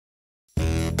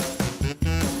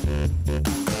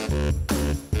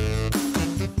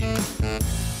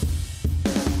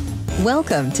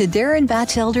Welcome to Darren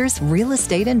Batchelder's Real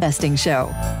Estate Investing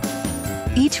Show.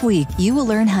 Each week, you will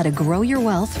learn how to grow your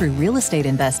wealth through real estate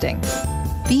investing.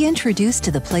 Be introduced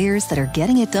to the players that are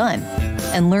getting it done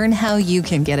and learn how you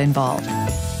can get involved.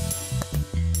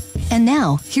 And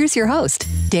now, here's your host,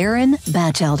 Darren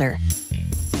Batchelder.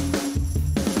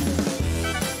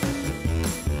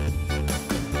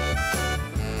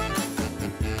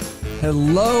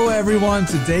 Hello, everyone.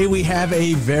 Today we have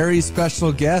a very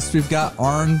special guest. We've got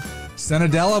Arn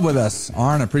Cenedella with us.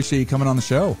 Arn, I appreciate you coming on the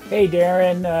show. Hey,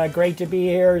 Darren. Great to be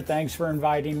here. Thanks for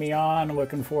inviting me on.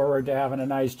 Looking forward to having a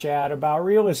nice chat about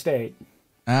real estate.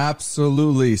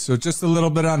 Absolutely. So just a little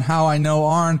bit on how I know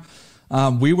Arn.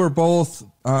 We were both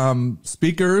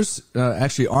speakers.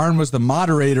 Actually, Arn was the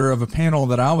moderator of a panel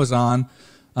that I was on,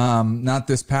 not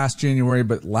this past January,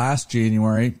 but last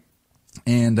January.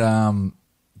 And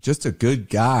just a good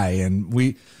guy. And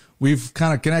we've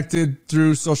kind of connected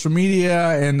through social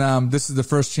media, and this is the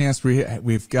first chance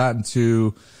we've gotten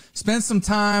to spend some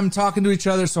time talking to each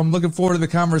other. So I'm looking forward to the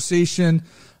conversation.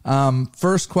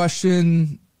 First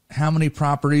question, how many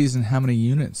properties and how many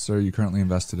units are you currently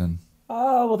invested in?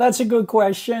 Well, that's a good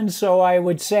question. So I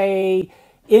would say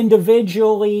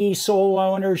individually, sole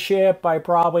ownership, I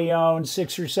probably own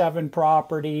 6 or 7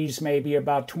 properties, maybe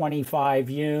about 25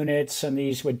 units. And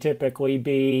these would typically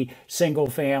be single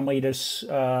family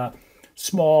to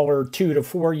smaller 2 to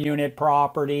 4 unit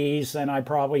properties. And I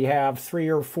probably have 3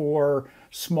 or 4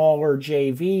 smaller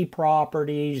JV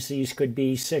properties. These could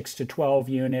be 6 to 12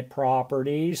 unit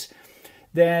properties.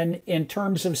 Then in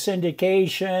terms of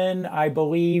syndication, I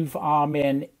believe I'm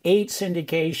in 8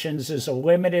 syndications as a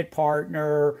limited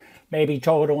partner, maybe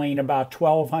totaling about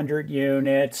 1,200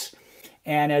 units.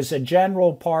 And as a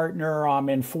general partner, I'm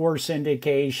in 4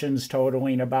 syndications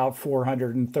totaling about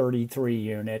 433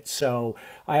 units. So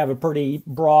I have a pretty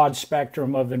broad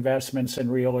spectrum of investments in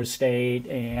real estate,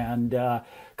 and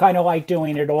kind of like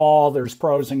doing it all. There's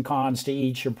pros and cons to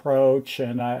each approach,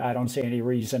 and I don't see any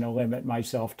reason to limit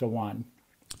myself to one.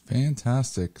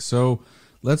 Fantastic. So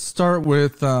let's start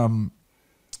with, in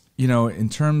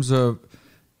terms of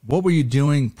what were you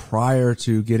doing prior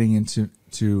to getting into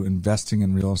investing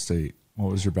in real estate?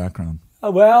 What was your background?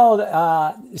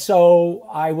 So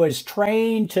I was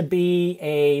trained to be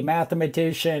a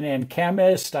mathematician and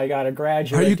chemist. I got a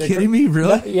graduate degree. Are you kidding me?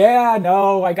 Really? Yeah,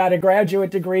 no. I got a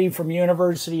graduate degree from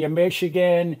University of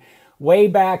Michigan way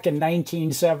back in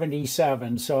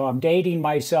 1977. So I'm dating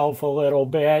myself a little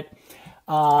bit.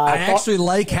 I actually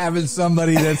like having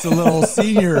somebody that's a little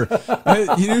senior.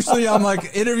 Usually I'm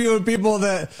like interviewing people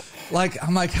that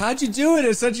I'm like, how'd you do it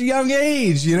at such a young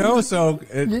age? So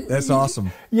that's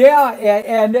awesome. Yeah.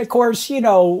 And of course,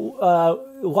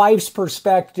 life's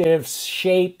perspectives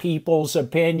shape people's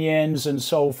opinions and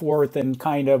so forth and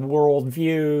kind of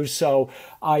worldviews. So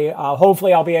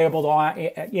hopefully I'll be able to,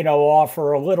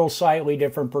 offer a little slightly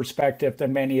different perspective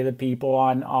than many of the people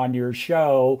on your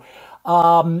show.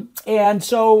 And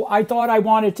so I thought I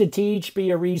wanted to teach, be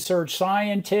a research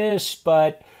scientist,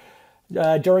 but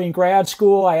during grad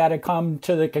school, I had to come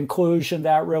to the conclusion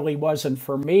that really wasn't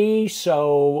for me.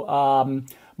 So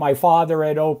my father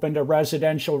had opened a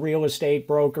residential real estate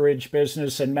brokerage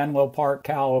business in Menlo Park,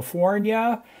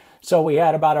 California. So we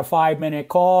had about a 5-minute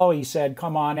call. He said,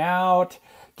 come on out,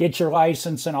 get your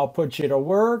license, and I'll put you to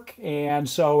work. And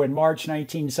so in March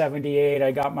 1978,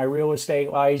 I got my real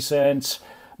estate license.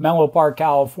 Menlo Park,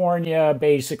 California,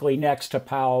 basically next to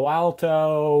Palo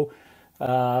Alto,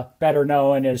 better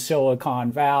known as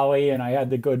Silicon Valley. And I had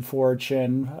the good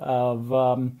fortune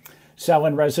of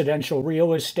selling residential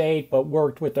real estate, but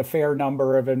worked with a fair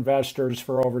number of investors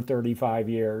for over 35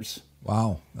 years.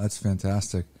 Wow, that's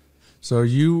fantastic. So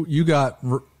you got,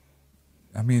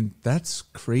 that's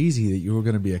crazy that you were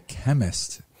going to be a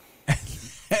chemist.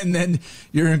 And then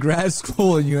you're in grad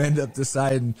school and you end up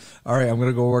deciding, all right, I'm going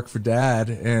to go work for dad.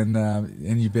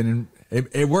 And you've been in,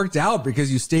 it worked out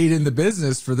because you stayed in the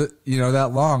business for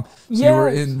that long. So yes. You were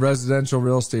in residential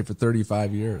real estate for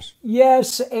 35 years.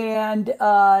 Yes. And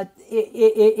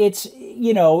it's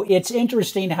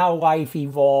interesting how life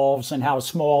evolves and how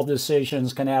small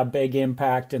decisions can have big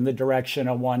impact in the direction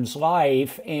of one's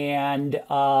life. And,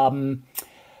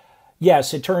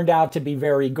 yes, it turned out to be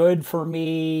very good for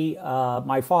me.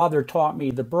 My father taught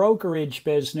me the brokerage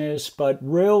business, but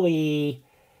really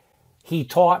he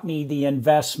taught me the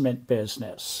investment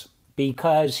business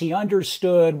because he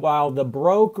understood while the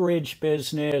brokerage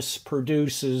business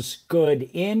produces good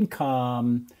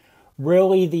income,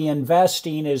 really the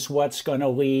investing is what's going to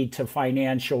lead to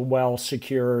financial wealth,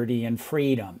 security, and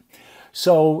freedom.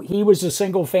 So he was a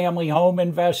single family home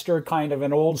investor, kind of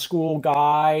an old school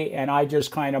guy, and I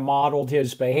just kind of modeled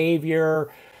his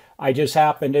behavior. I just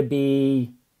happened to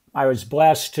be, I was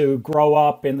blessed to grow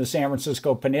up in the San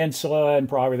Francisco Peninsula and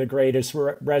probably the greatest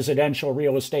residential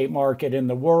real estate market in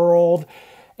the world,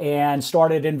 and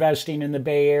started investing in the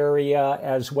Bay Area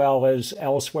as well as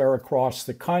elsewhere across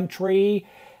the country.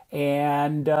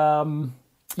 And,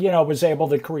 was able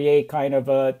to create kind of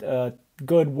a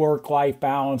good work-life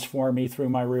balance for me through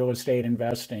my real estate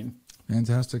investing.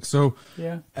 Fantastic. So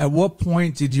Yeah. at what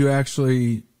point did you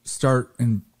actually start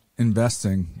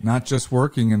investing, not just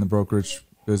working in the brokerage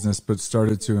business, but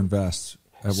started to invest?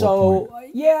 At what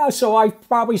point? So I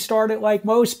probably started like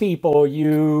most people.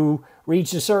 You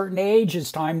reach a certain age,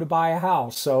 it's time to buy a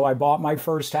house. So I bought my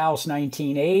first house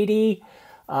 1980.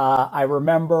 I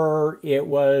remember it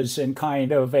was in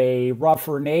kind of a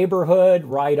rougher neighborhood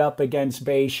right up against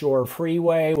Bayshore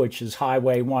Freeway, which is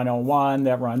Highway 101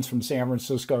 that runs from San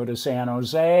Francisco to San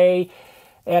Jose.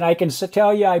 And I can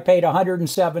tell you I paid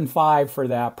 $107,500 for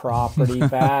that property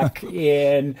back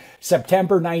in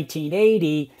September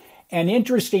 1980. And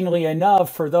interestingly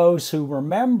enough, for those who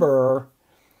remember,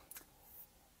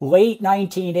 late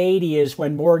 1980 is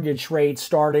when mortgage rates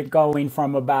started going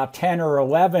from about 10 or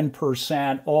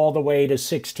 11% all the way to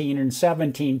 16 and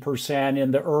 17%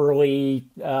 in the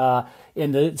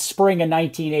in the spring of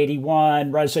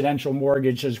 1981. Residential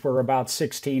mortgages were about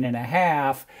 16 and a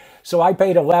half. So I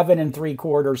paid 11 and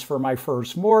 3/4 for my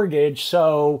first mortgage.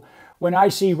 So when I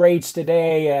see rates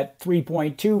today at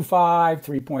 3.25,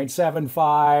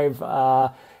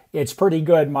 3.75, it's pretty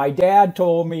good. My dad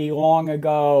told me long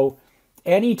ago,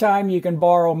 anytime you can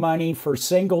borrow money for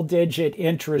single-digit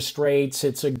interest rates,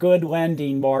 it's a good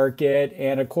lending market.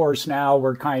 And of course, now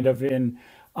we're kind of in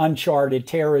uncharted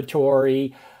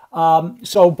territory.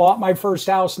 So bought my first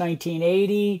house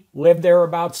 1980, lived there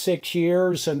about 6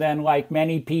 years, and then like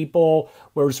many people,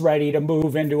 was ready to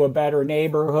move into a better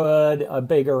neighborhood, a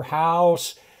bigger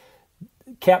house.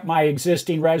 Kept my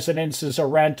existing residence as a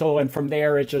rental, and from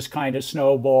there it just kind of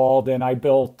snowballed, and I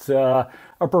built a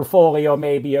portfolio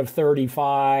maybe of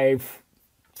 35,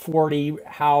 40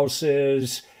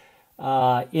 houses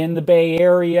in the Bay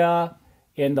Area,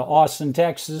 in the Austin,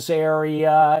 Texas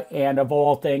area, and of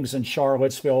all things in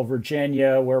Charlottesville,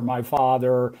 Virginia, where my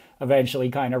father eventually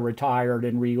kind of retired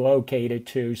and relocated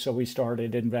to, so we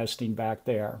started investing back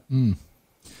there.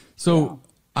 So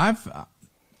yeah.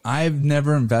 I've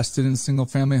never invested in single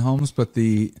family homes, but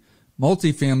the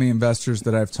multifamily investors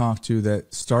that I've talked to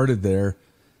that started there,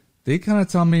 they kind of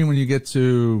tell me when you get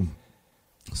to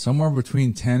somewhere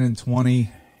between 10 and 20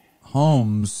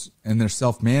 homes and they're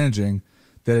self-managing,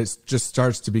 that it just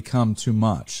starts to become too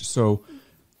much. So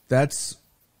that's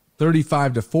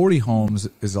 35 to 40 homes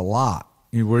is a lot.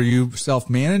 Were you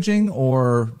self-managing,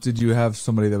 or did you have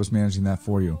somebody that was managing that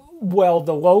for you? Well,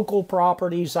 the local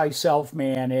properties I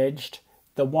self-managed.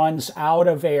 The ones out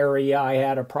of area, I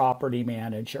had a property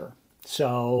manager.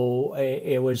 So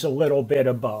it was a little bit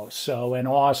of both. So in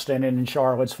Austin and in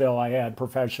Charlottesville, I had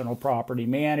professional property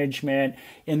management.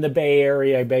 In the Bay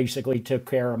Area, I basically took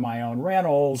care of my own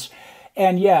rentals.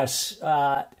 And yes,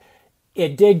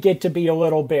 it did get to be a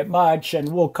little bit much, and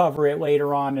we'll cover it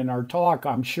later on in our talk,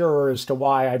 I'm sure, as to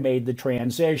why I made the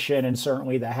transition. And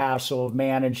certainly the hassle of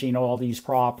managing all these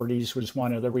properties was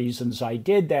one of the reasons I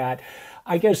did that.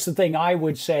 I guess the thing I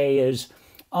would say is,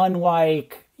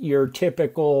 unlike your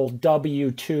typical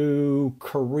W-2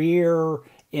 career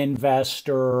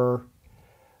investor,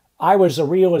 I was a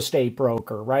real estate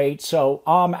broker, right? So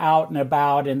I'm out and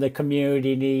about in the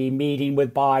community, meeting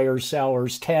with buyers,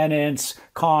 sellers, tenants,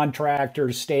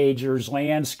 contractors, stagers,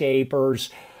 landscapers.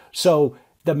 So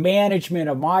the management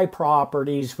of my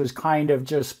properties was kind of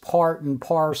just part and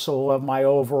parcel of my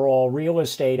overall real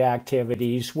estate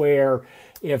activities, where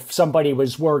if somebody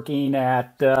was working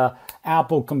at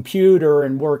Apple Computer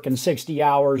and working 60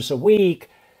 hours a week,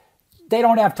 they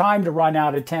don't have time to run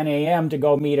out at 10 a.m. to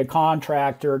go meet a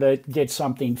contractor to get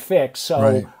something fixed. So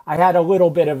right. I had a little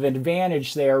bit of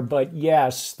advantage there. But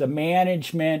yes, the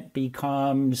management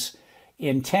becomes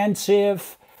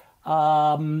intensive.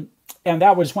 And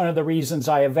that was one of the reasons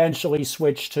I eventually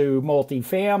switched to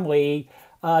multifamily.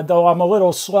 Though I'm a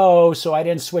little slow, so I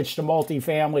didn't switch to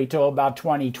multifamily till about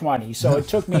 2020. So it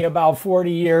took me about 40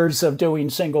 years of doing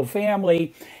single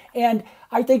family. And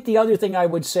I think the other thing I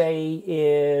would say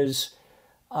is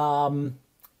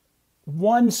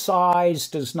one size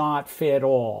does not fit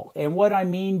all. And what I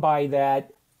mean by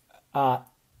that,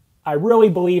 I really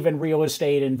believe in real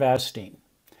estate investing.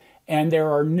 And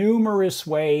there are numerous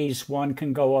ways one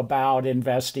can go about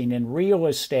investing in real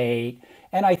estate.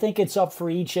 And I think it's up for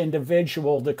each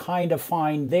individual to kind of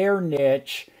find their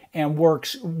niche and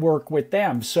work with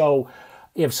them. So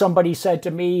If somebody said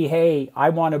to me, hey, I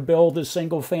want to build a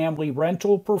single family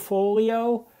rental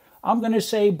portfolio, I'm going to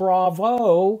say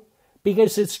bravo,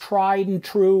 because it's tried and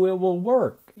true, it will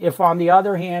work. If on the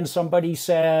other hand, somebody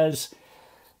says,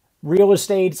 real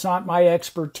estate's not my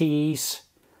expertise,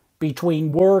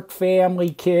 between work,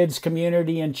 family, kids,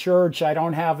 community, and church, I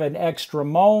don't have an extra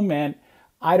moment,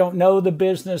 I don't know the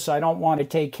business, I don't want to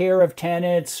take care of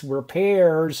tenants,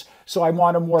 repairs, so I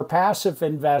want a more passive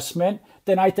investment,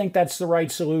 then I think that's the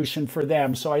right solution for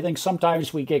them. So I think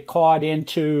sometimes we get caught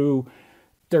into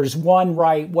there's one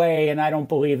right way, and I don't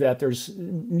believe that. There's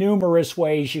numerous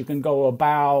ways you can go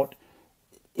about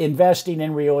investing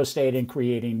in real estate and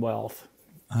creating wealth.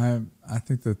 I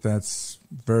think that that's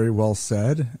very well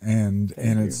said, and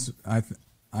it's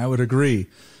I would agree.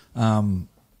 And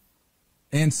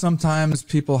sometimes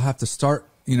people have to start.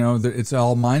 It's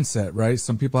all mindset, right?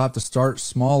 Some people have to start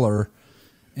smaller,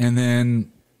 and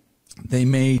then they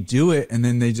may do it, and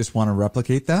then they just want to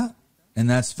replicate that, and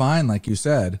that's fine, like you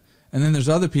said. And then there's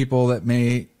other people that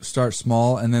may start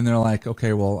small, and then they're like,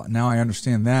 okay, well, now I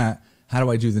understand that. How do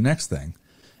I do the next thing?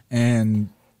 And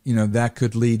that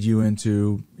could lead you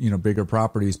into, bigger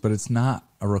properties, but it's not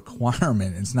a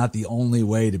requirement. It's not the only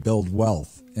way to build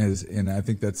wealth. And I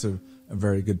think that's a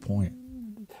very good point.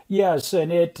 Yes.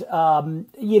 And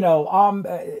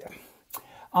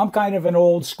I'm kind of an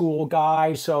old school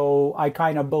guy, so I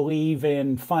kind of believe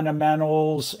in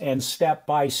fundamentals and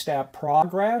step-by-step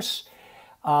progress,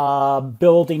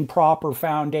 building proper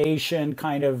foundation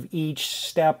kind of each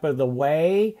step of the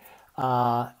way.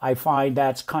 I find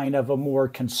that's kind of a more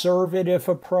conservative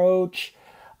approach,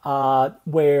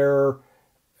 where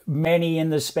many in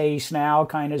the space now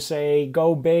kind of say,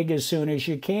 go big as soon as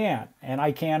you can. And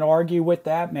I can't argue with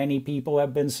that. Many people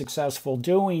have been successful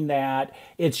doing that.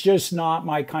 It's just not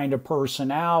my kind of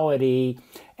personality.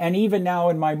 And even now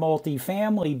in my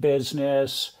multifamily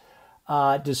business,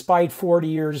 despite 40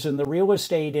 years in the real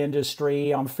estate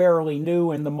industry, I'm fairly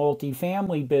new in the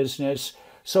multifamily business.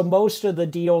 So most of the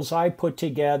deals I put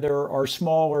together are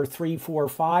smaller $3, $4,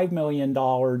 $5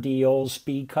 million deals,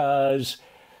 because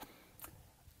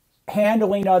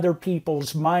handling other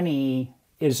people's money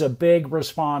is a big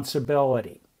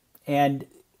responsibility. And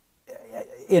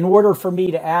in order for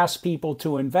me to ask people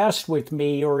to invest with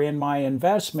me or in my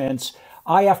investments,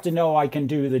 I have to know I can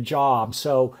do the job.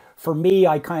 So for me,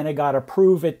 I kind of got to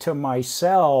prove it to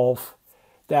myself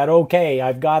that, okay,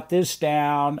 I've got this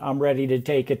down, I'm ready to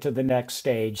take it to the next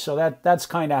stage. So that's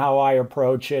kind of how I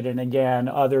approach it. And again,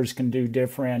 others can do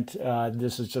different.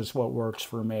 This is just what works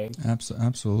for me.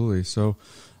 Absolutely. So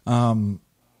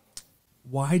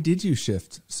why did you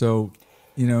shift? So,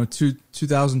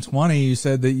 2020, you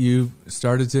said that you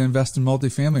started to invest in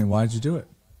multifamily. Why did you do it?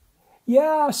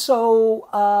 Yeah,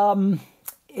 so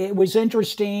it was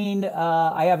interesting.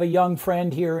 I have a young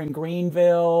friend here in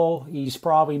Greenville. He's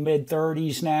probably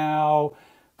mid-30s now,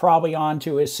 probably on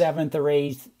to his seventh or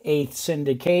eighth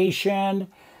syndication.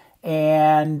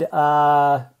 And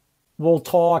we'll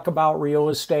talk about real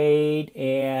estate,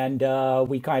 and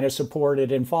we kind of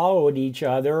supported and followed each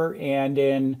other. And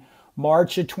in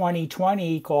March of 2020,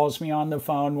 he calls me on the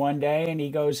phone one day and he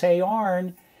goes, hey,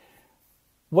 Arn,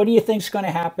 what do you think's going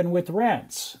to happen with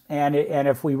rents? And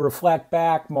if we reflect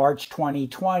back, March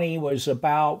 2020 was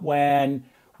about when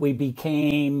we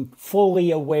became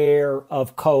fully aware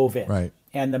of COVID, right,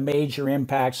 and the major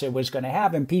impacts it was going to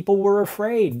have. And people were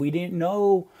afraid. We didn't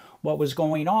know what was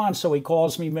going on. So he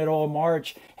calls me middle of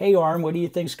March. Hey, Arn, what do you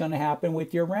think's going to happen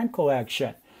with your rent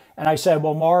collection? And I said,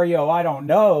 well, Mario, I don't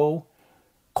know.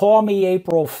 Call me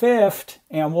April 5th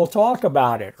and we'll talk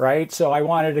about it, right? So I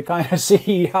wanted to kind of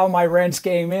see how my rents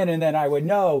came in, and then I would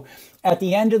know. At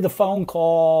the end of the phone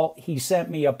call, he sent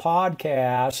me a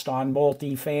podcast on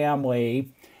multifamily,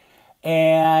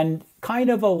 and kind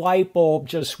of a light bulb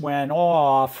just went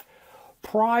off.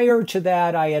 Prior to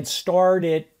that, I had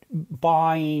started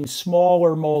buying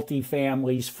smaller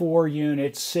multifamilies, 4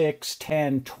 units, 6,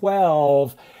 10,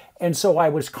 12. And so I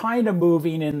was kind of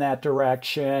moving in that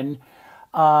direction.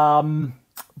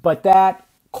 But that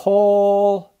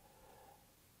call,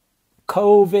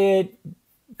 COVID,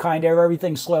 kind of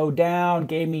everything slowed down,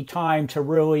 gave me time to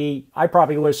really, I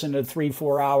probably listened to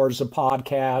 3-4 hours of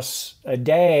podcasts a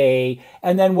day.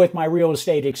 And then with my real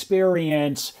estate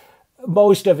experience,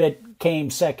 most of it came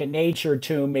second nature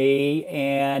to me.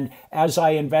 And as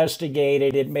I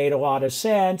investigated, it made a lot of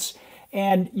sense.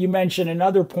 And you mentioned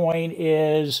another point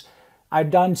is, I've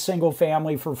done single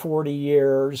family for 40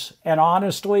 years, and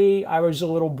honestly, I was a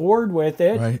little bored with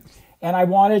it, right, and I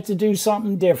wanted to do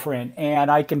something different. And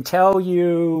I can tell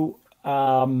you,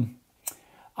 I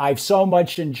I've so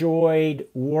much enjoyed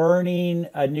learning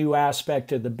a new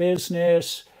aspect of the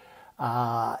business.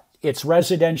 It's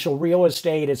residential real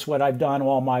estate. It's what I've done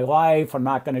all my life. I'm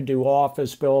not going to do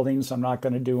office buildings. I'm not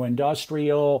going to do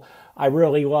industrial. I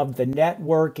really love the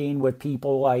networking with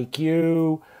people like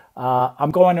you. I'm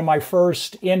going to my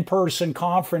first in-person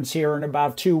conference here in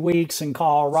about 2 weeks in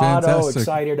Colorado. Fantastic.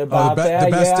 Excited about that. The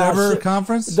best ever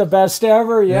conference? The best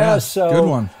ever, yes. Yeah, so, good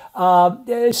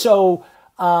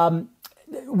one.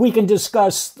 We can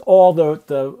discuss all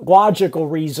the logical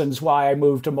reasons why I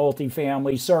moved to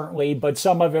multifamily, certainly, but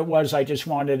some of it was I just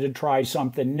wanted to try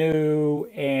something new.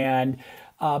 And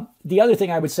the other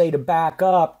thing I would say, to back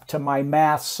up to my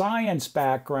math science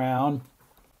background,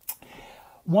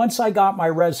 once I got my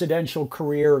residential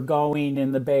career going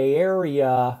in the Bay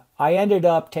Area, I ended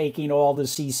up taking all the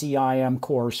CCIM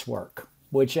coursework,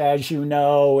 which, as you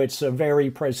know, it's a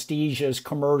very prestigious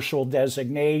commercial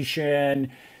designation.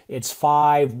 It's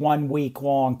 5 one-week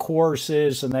long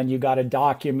courses, and then you got to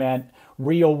document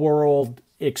real-world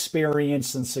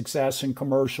experience and success in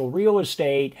commercial real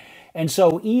estate. And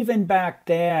so even back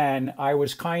then, I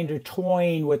was kind of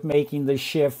toying with making the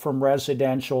shift from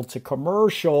residential to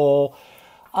commercial.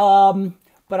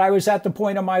 But I was at the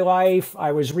point of my life,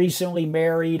 I was recently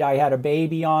married, I had a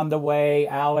baby on the way,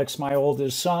 Alex, my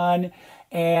oldest son,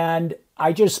 and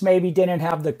I just maybe didn't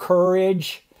have the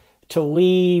courage to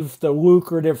leave the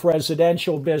lucrative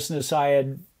residential business I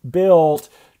had built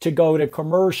to go to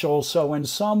commercial. So in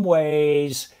some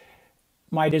ways,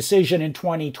 my decision in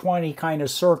 2020 kind of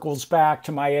circles back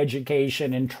to my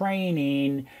education and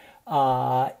training.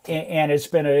 And it's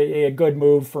been a good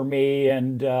move for me,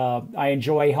 and I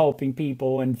enjoy helping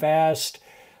people invest.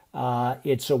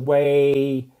 It's a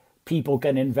way people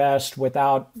can invest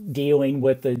without dealing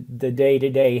with the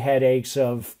day-to-day headaches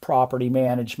of property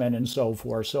management and so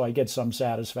forth. So I get some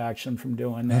satisfaction from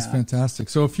doing that. That's fantastic.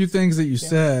 So a few things that you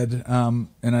said,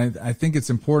 and I think it's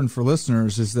important for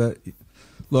listeners, is that,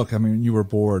 look, I mean, you were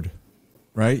bored.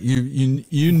 Right?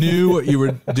 You knew what you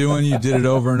were doing. You did it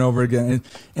over and over again.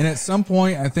 And at some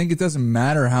point, I think it doesn't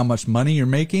matter how much money you're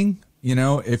making. You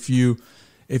know, if you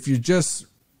just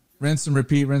rinse and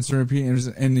repeat,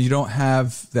 and you don't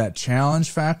have that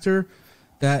challenge factor,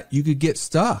 that you could get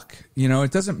stuck. You know,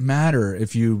 it doesn't matter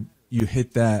if you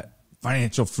hit that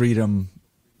financial freedom,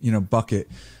 bucket.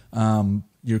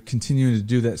 You're continuing to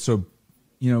do that. So,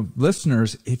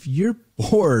 listeners, if you're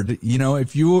bored,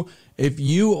 if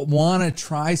you want to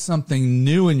try something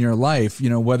new in your life,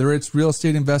 whether it's real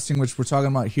estate investing, which we're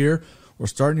talking about here, or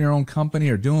starting your own company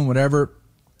or doing whatever,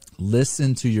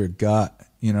 listen to your gut,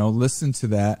 listen to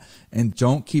that, and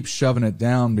don't keep shoving it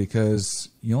down, because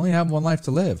you only have one life to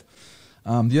live.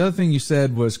 The other thing you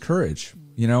said was courage.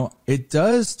 It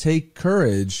does take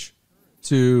courage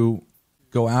to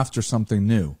go after something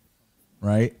new,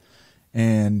 right?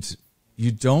 And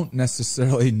you don't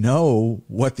necessarily know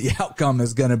what the outcome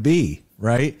is going to be,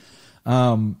 right?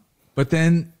 But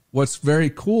then what's very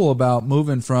cool about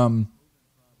moving from,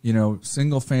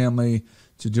 single family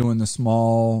to doing the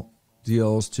small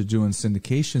deals to doing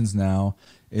syndications now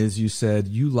is, you said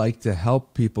you like to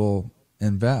help people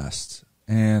invest.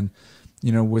 And,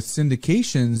 with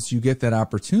syndications, you get that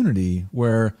opportunity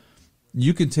where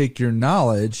you can take your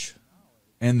knowledge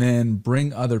and then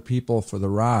bring other people for the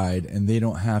ride, and they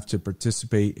don't have to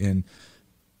participate in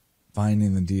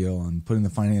finding the deal and putting the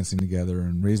financing together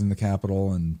and raising the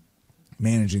capital and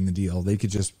managing the deal. They could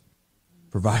just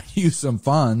provide you some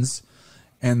funds,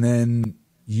 and then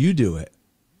you do it.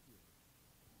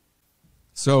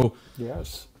 So,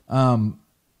 yes.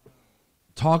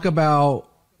 Talk about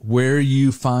where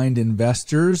you find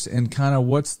investors and kind of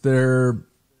what's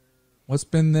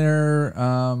been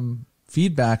their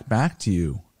feedback back to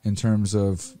you in terms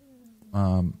of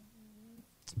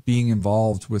being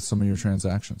involved with some of your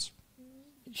transactions.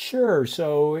 Sure.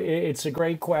 So it's a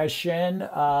great question.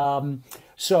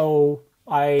 So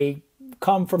I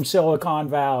come from Silicon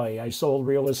Valley. I sold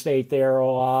real estate there a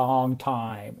long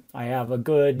time. I have a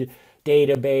good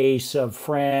database of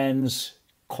friends,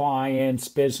 clients,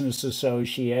 business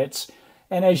associates.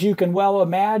 And as you can well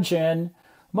imagine,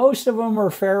 most of them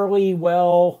are fairly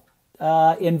well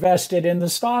invested in the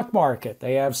stock market.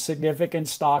 They have significant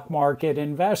stock market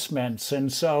investments.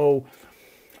 And so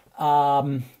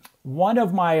one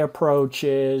of my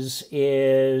approaches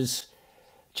is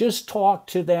just talk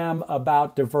to them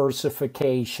about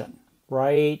diversification,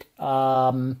 right?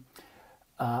 I'm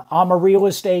a real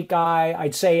estate guy.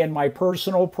 I'd say in my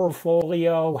personal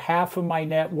portfolio, half of my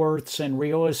net worth's in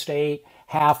real estate,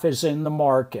 half is in the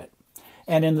market.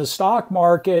 And in the stock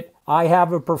market, I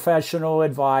have a professional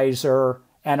advisor,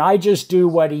 and I just do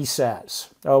what he says,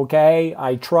 okay?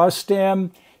 I trust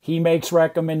him. he makes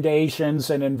recommendations,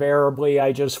 and invariably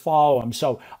I just follow him.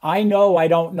 So I know I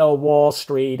don't know Wall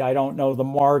Street, I don't know the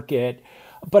market,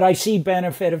 but I see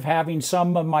benefit of having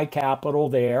some of my capital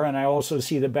there, and I also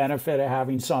see the benefit of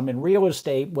having some in real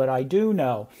estate, what I do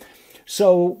know.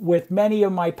 So with many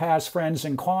of my past friends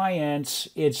and clients,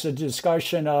 it's a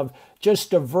discussion of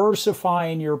just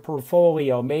diversifying your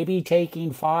portfolio, maybe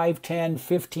taking 5, 10,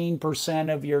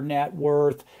 15% of your net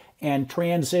worth and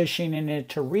transitioning it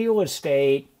to real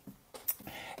estate.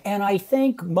 And I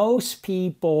think most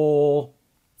people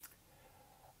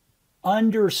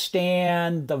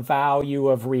understand the value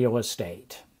of real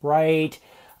estate, right?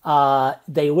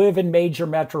 They live in major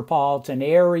metropolitan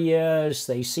areas.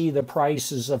 They see the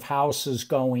prices of houses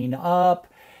going up.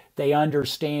 They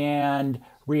understand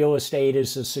real estate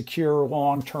is a secure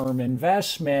long-term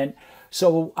investment.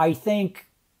 So I think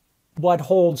what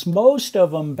holds most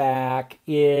of them back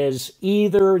is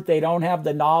either they don't have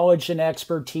the knowledge and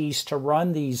expertise to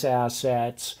run these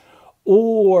assets,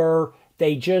 or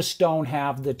they just don't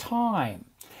have the time.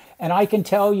 And I can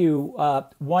tell you,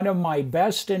 one of my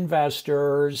best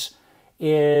investors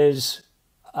is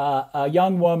a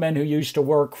young woman who used to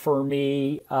work for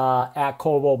me at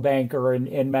Coldwell Banker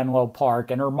in Menlo Park.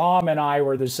 And her mom and I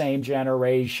were the same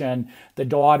generation. The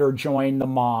daughter joined the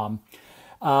mom.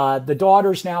 The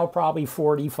daughter's now probably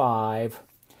 45.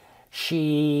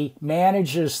 She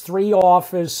manages 3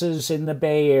 offices in the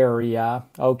Bay Area,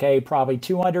 okay, probably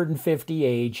 250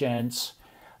 agents,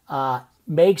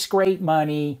 makes great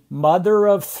money, mother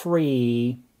of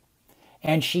 3,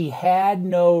 and she had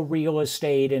no real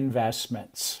estate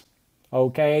investments.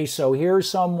 Okay, so here's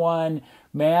someone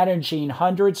managing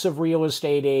hundreds of real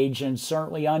estate agents,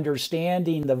 certainly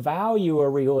understanding the value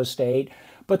of real estate.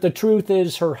 But the truth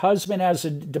is, her husband has a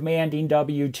demanding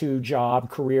W-2 job,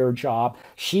 career job.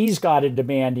 She's got a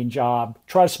demanding job.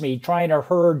 Trust me, trying to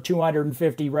herd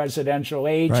 250 residential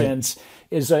agents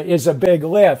is a big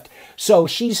lift. So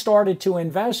she started to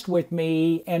invest with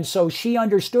me, and so she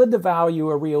understood the value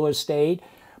of real estate,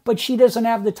 but she doesn't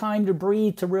have the time to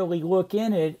breathe to really look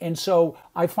in it. And so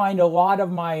I find a lot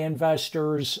of my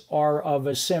investors are of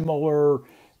a similar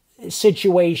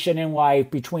situation in life.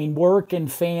 Between work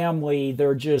and family,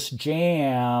 they're just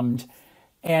jammed,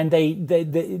 and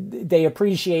they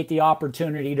appreciate the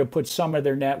opportunity to put some of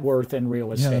their net worth in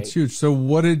real estate. Yeah, that's huge. So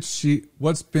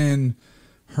what's been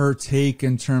her take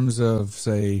in terms of,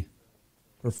 say,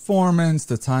 performance,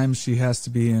 the time she has to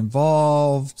be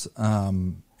involved,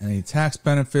 any tax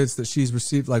benefits that she's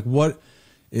received? Like what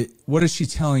is she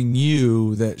telling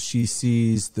you that she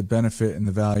sees the benefit and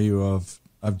the value of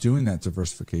doing that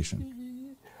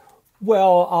diversification?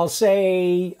 Well, I'll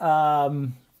say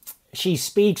she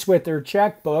speaks with her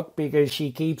checkbook because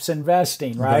she keeps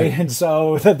investing, right? And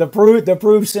so the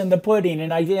proof's in the pudding.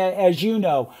 And as you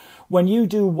know, when you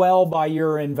do well by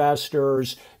your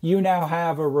investors, you now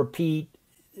have a repeat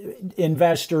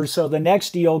investor. So the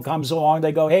next deal comes along,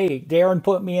 they go, hey, Darren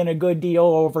put me in a good deal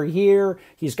over here.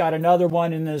 He's got another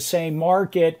one in the same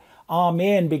market. I'm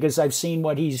in because I've seen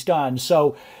what he's done.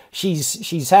 So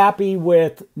she's happy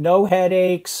with no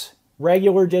headaches,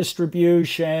 regular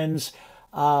distributions.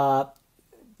 The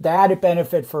added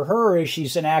benefit for her is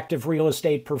she's an active real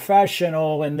estate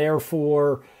professional and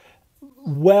therefore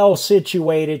well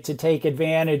situated to take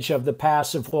advantage of the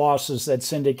passive losses that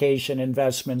syndication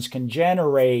investments can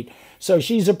generate. So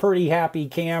she's a pretty happy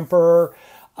camper.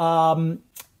 And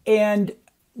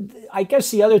I guess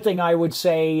the other thing I would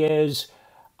say is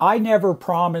I never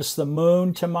promise the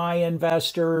moon to my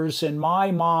investors. In my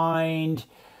mind,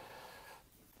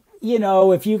 you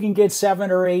know, if you can get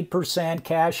 7 or 8%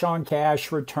 cash on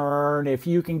cash return, if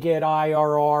you can get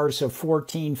IRRs of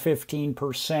 14,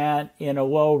 15% in a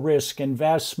low risk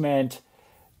investment,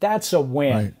 that's a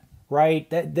win, right?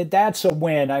 That's a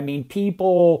win. I mean,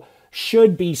 people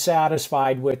should be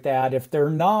satisfied with that. If they're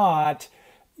not,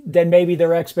 then maybe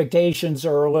their expectations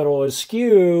are a little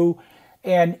askew.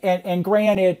 And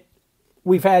granted,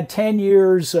 we've had 10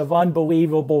 years of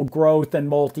unbelievable growth in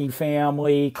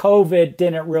multifamily. COVID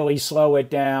didn't really slow it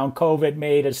down. COVID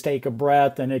made us take a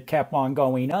breath and it kept on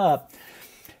going up.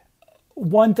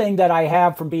 One thing that I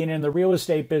have from being in the real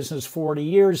estate business 40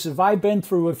 years is I've been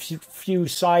through a few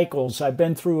cycles. I've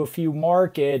been through a few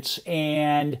markets,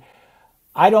 and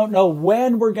I don't know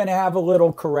when we're going to have a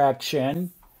little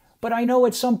correction. But I know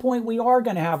at some point we are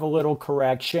going to have a little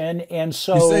correction, and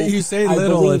so you say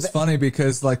little. It's funny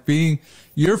because like you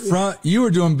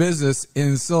were doing business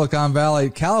in Silicon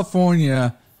Valley.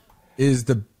 California is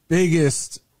the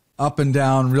biggest up and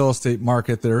down real estate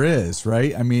market there is,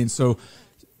 right? I mean, so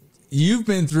you've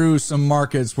been through some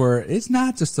markets where it's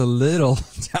not just a little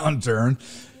downturn.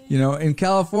 In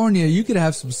California, you could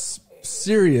have some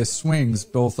serious swings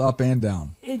both up and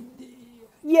down. It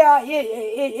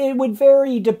would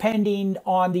vary depending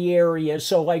on the area.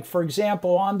 So, like, for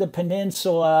example, on the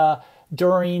peninsula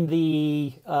during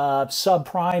the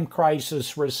subprime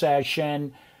crisis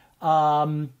recession,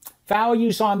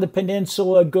 values on the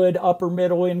peninsula, good upper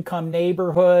middle income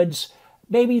neighborhoods,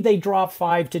 maybe they dropped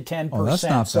 5 to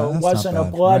 10%. So it wasn't a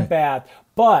bloodbath. Right.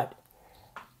 But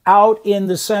out in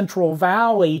the Central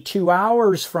Valley, 2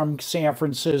 hours from San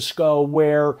Francisco,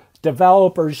 where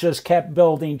developers just kept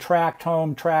building tract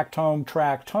home,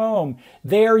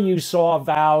 there you saw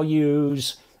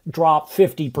values drop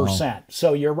 50%. Oh.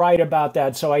 So you're right about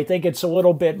that. So I think it's a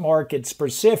little bit market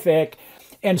specific.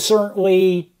 And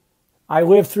certainly I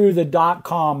lived through the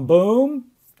dot-com boom.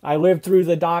 I lived through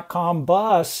the dot-com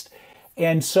bust.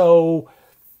 And so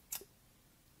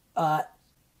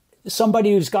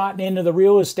somebody who's gotten into the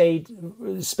real estate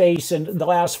space in the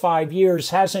last 5 years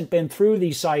hasn't been through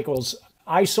these cycles.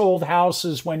 I sold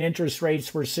houses when interest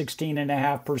rates were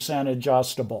 16.5%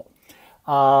 adjustable.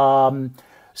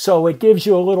 So it gives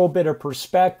you a little bit of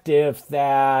perspective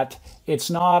that it's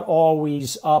not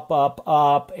always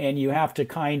up, and you have to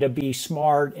kind of be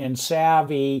smart and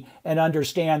savvy and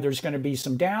understand there's going to be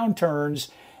some downturns.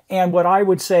 And what I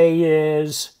would say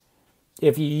is,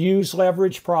 if you use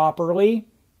leverage properly,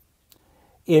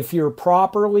 if you're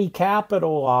properly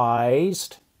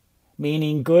capitalized,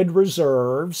 meaning good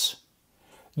reserves,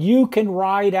 you can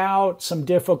ride out some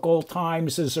difficult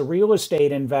times as a real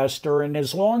estate investor. And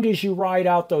as long as you ride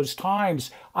out those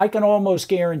times, I can almost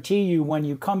guarantee you when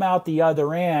you come out the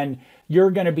other end,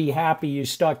 you're going to be happy you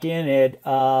stuck in it,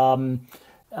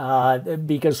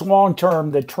 because long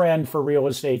term, the trend for real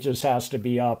estate just has to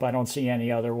be up. I don't see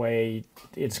any other way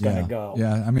it's going to go.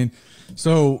 Yeah. I mean,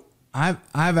 so I've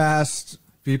asked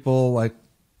people, like,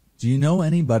 do you know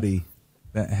anybody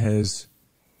that has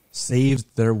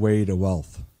saved their way to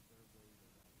wealth?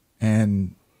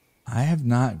 And I have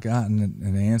not gotten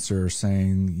an answer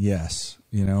saying yes.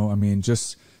 I mean,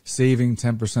 just saving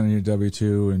 10% of your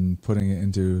W-2 and putting it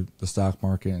into the stock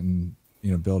market and,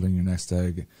 building your nest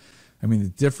egg. I mean, the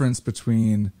difference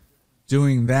between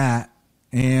doing that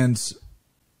and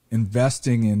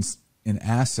investing in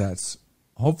assets,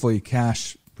 hopefully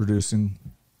cash producing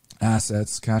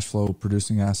assets, cash flow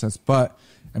producing assets. But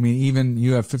I mean, even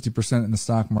you have 50% in the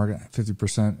stock market,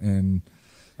 50%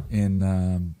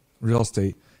 in real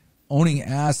estate. Owning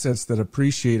assets that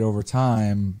appreciate over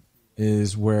time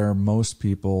is where most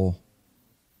people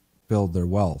build their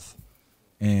wealth,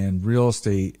 and real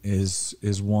estate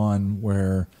is one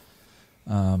where,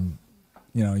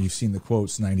 you've seen the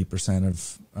quotes.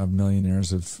 90% of millionaires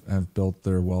have built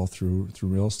their wealth through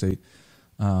real estate.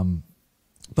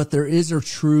 But there is a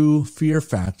true fear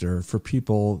factor for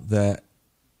people that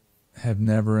have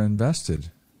never invested.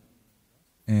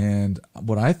 And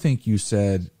what I think you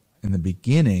said in the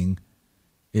beginning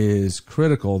is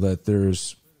critical, that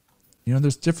there's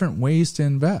different ways to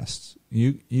invest.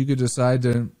 You could decide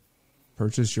to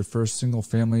purchase your first single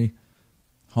family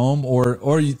home,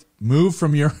 or you move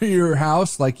from your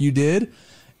house like you did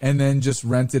and then just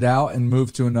rent it out and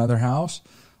move to another house.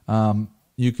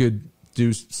 You could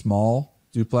do small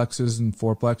duplexes and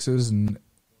fourplexes and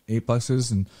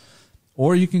eightplexes,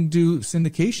 or you can do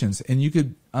syndications. And you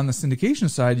could, on the syndication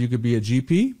side, you could be a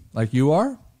GP like you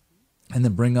are and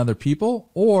then bring other people.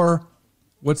 Or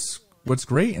what's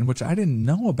great, and which I didn't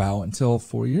know about until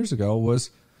 4 years ago, was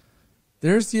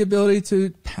there's the ability to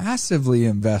passively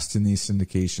invest in these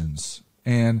syndications.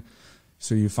 And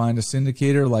so you find a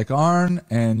syndicator like Arn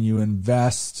and you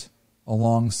invest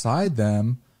alongside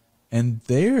them, and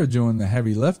they're doing the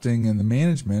heavy lifting and the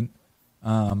management.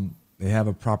 They have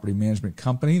a property management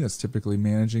company that's typically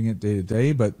managing it day to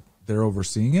day, but they're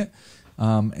overseeing it.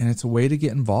 And it's a way to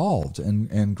get involved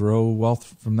and grow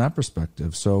wealth from that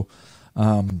perspective. So,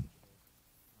 I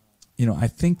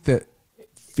think that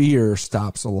fear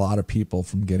stops a lot of people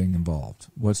from getting involved.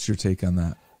 What's your take on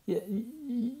that?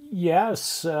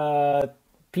 Yes.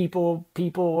 People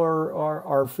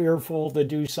are fearful to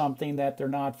do something that they're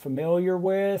not familiar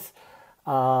with.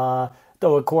 Though,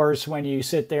 of course, when you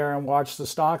sit there and watch the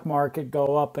stock market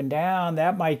go up and down,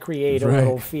 that might create a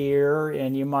little fear,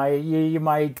 and you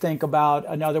might think about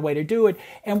another way to do it.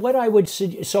 And what I would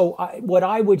say,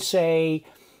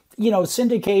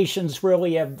 syndications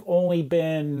really have only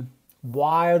been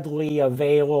widely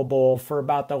available for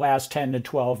about the last 10 to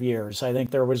 12 years. I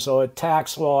think there was a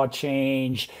tax law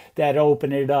change that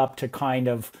opened it up to kind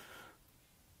of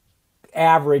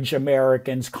average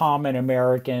Americans, common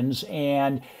Americans,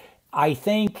 and I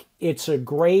think it's a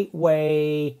great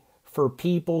way for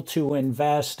people to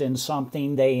invest in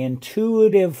something they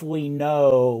intuitively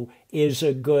know is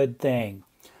a good thing.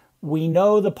 We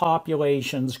know the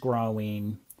population's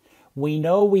growing. We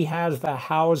know we have a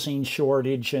housing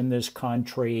shortage in this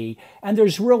country, and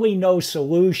there's really no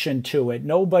solution to it.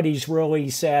 Nobody's really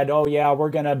said, oh, yeah, we're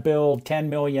going to build 10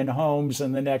 million homes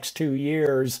in the next 2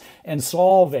 years and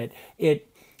solve it.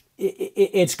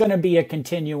 It's going to be a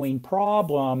continuing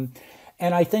problem.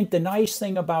 And I think the nice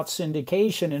thing about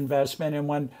syndication investment, and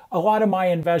when a lot of my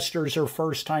investors are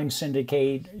first-time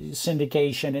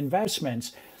syndication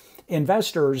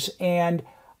investors, and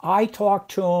I talk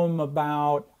to them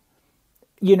about,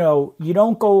 you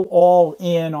don't go all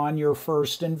in on your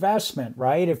first investment,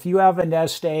 right? If you have a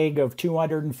nest egg of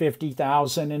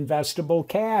 250,000 investable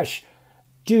cash,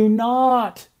 do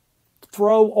not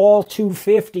throw all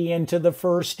 250 into the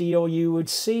first deal you would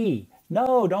see.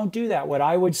 No, don't do that. What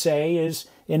I would say is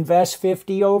invest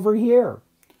 50 over here.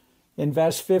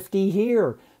 Invest 50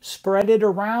 here. Spread it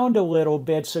around a little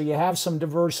bit so you have some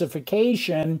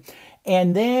diversification,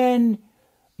 and then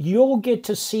you'll get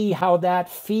to see how that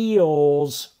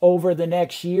feels over the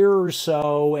next year or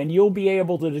so, and you'll be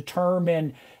able to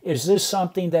determine, is this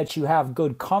something that you have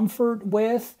good comfort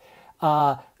with?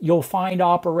 You'll find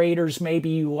operators maybe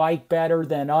you like better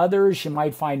than others. You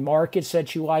might find markets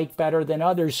that you like better than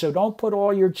others. So don't put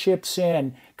all your chips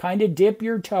in. Kind of dip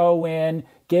your toe in,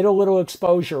 get a little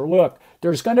exposure. Look,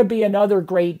 there's going to be another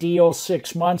great deal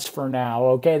 6 months from now,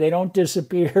 okay? They don't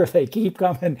disappear. They keep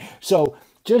coming. So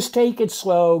just take it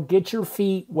slow, get your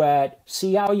feet wet,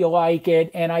 see how you like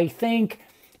it. And I think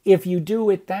if you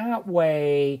do it that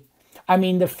way, I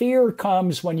mean, the fear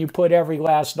comes when you put every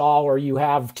last dollar you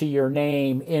have to your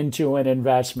name into an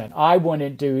investment. I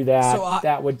wouldn't do that.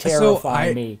 That would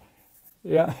terrify me.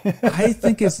 Yeah. I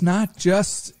think it's not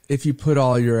just if you put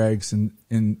all your eggs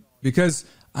in, because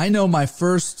I know my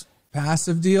first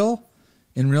passive deal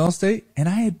in real estate, and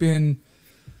I had been,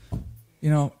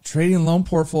 trading loan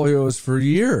portfolios for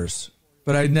years,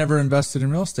 but I'd never invested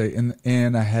in real estate,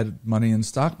 and I had money in the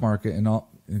stock market, and all.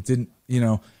 It didn't,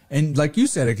 and like you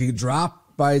said, it could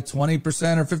drop by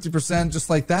 20% or 50% just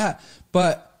like that.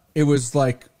 But it was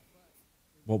like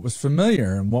what was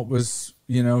familiar and what was,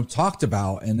 talked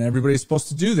about, and everybody's supposed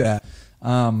to do that.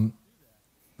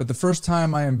 But the first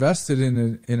time I invested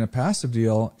in a passive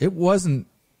deal, it wasn't,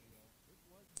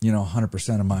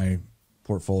 100% of my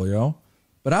portfolio,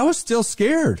 but I was still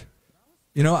scared.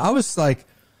 I was like,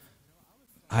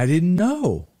 I didn't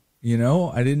know.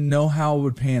 I didn't know how it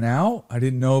would pan out. I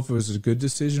didn't know if it was a good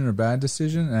decision or a bad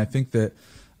decision. And I think that,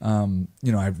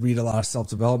 I read a lot of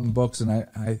self-development books, and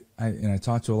I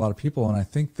talk to a lot of people, and I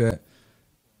think that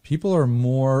people are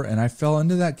more, and I fell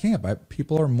into that camp.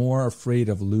 People are more afraid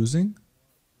of losing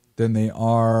than they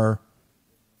are,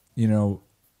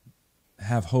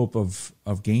 have hope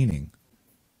of gaining,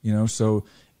 so,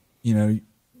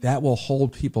 that will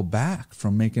hold people back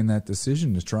from making that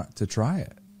decision to try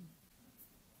it.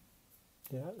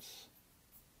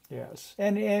 Yes.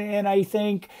 And I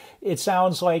think it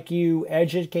sounds like you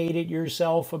educated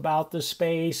yourself about the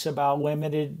space, about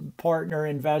limited partner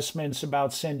investments,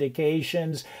 about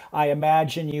syndications. I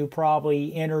imagine you probably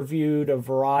interviewed a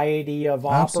variety of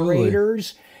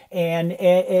operators. And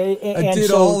I did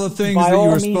so all the things that you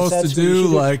were supposed to do,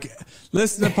 like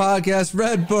listen to podcasts,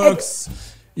 read books,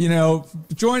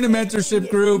 joined a mentorship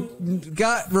group,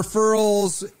 got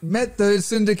referrals, met the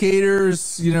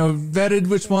syndicators, vetted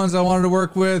which ones I wanted to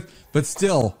work with, but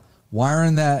still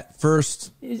wiring that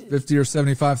first 50 or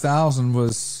 75,000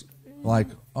 was like,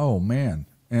 oh man.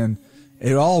 And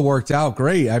it all worked out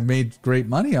great. I made great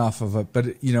money off of it,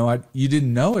 but you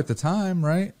didn't know at the time,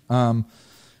 right? And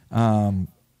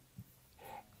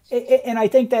I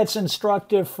think that's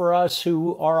instructive for us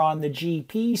who are on the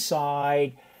GP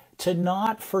side to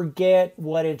not forget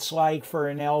what it's like for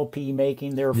an LP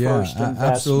making their first investment,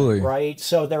 absolutely. Right?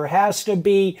 So there has to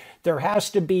be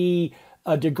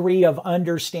a degree of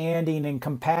understanding and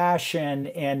compassion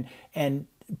and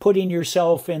putting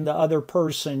yourself in the other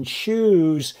person's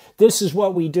shoes. This is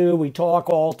what we do. We talk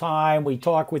all the time. We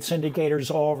talk with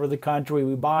syndicators all over the country.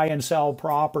 We buy and sell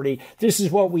property. This is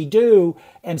what we do.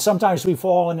 And sometimes we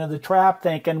fall into the trap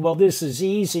thinking, well, this is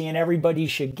easy and everybody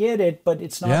should get it, but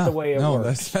it's not the way it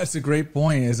works. That's a great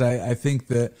point. Is I think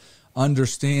that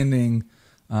understanding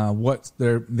what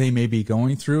they may be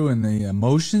going through and the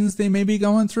emotions they may be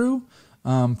going through,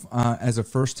 as a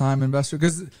first-time investor,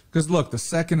 because look, the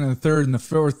second and the third and the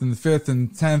fourth and the fifth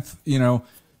and 10th,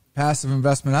 passive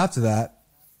investment after that,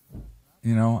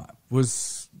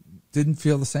 didn't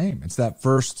feel the same. It's that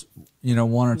first,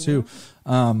 one or two.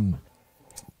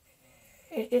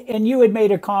 And you had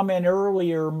made a comment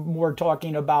earlier, more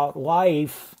talking about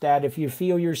life, that if you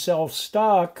feel yourself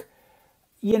stuck,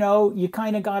 you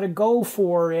kind of got to go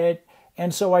for it.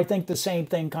 And so I think the same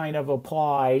thing kind of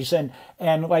applies. And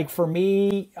like for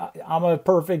me, I'm a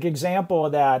perfect example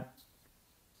of that.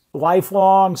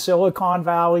 Lifelong Silicon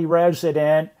Valley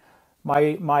resident.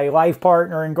 My life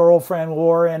partner and girlfriend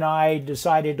Laura and I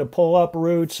decided to pull up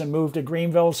roots and move to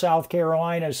Greenville, South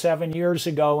Carolina 7 years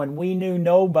ago, and we knew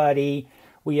nobody.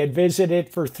 We had visited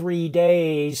for 3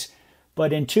 days,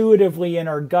 but intuitively in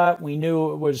our gut, we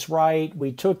knew it was right.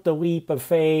 We took the leap of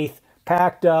faith,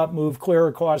 packed up, moved clear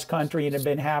across country, and have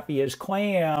been happy as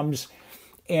clams.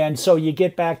 And so you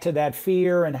get back to that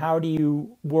fear and how do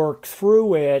you work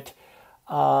through it?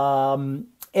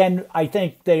 And I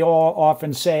think they all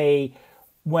often say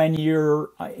when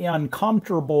you're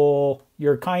uncomfortable,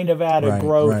 you're kind of at a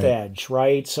growth edge,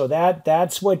 right? So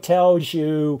that's what tells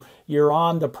you you're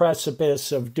on the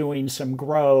precipice of doing some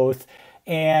growth.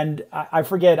 And I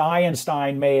forget,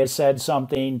 Einstein may have said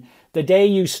something, the day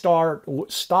you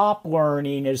stop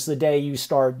learning is the day you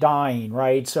start dying,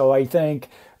 right? So I think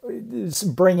it's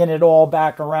bringing it all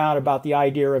back around about the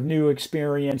idea of new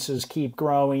experiences, keep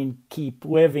growing, keep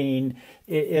living.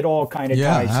 It all kind of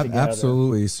ties together.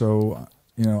 Absolutely. So,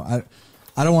 I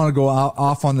don't want to go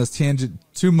off on this tangent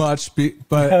too much,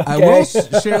 but okay. I will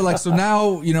share, like, so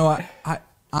now,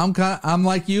 I'm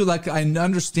like you, like I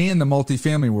understand the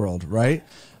multifamily world, right?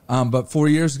 But 4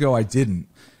 years ago I didn't.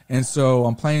 And so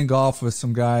I'm playing golf with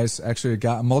some guys, actually a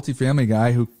multifamily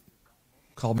guy who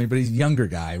called me, but he's a younger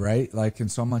guy, right? Like, and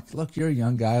so I'm like, look, you're a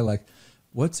young guy. Like,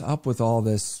 what's up with all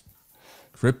this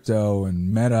crypto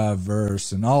and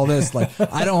metaverse and all this? Like,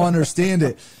 I don't understand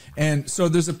it. And so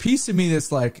there's a piece of me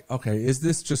that's like, okay, is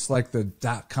this just like the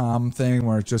 .com thing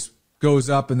where it just goes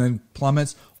up and then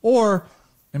plummets? Or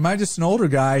am I just an older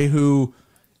guy who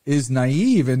is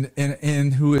naive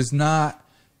and who is not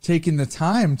taking the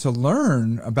time to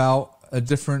learn about a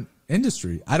different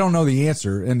industry? I don't know the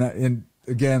answer. And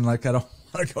again, like, I don't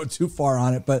want to go too far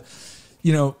on it, but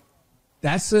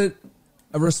that's a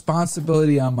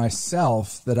responsibility on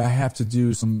myself that I have to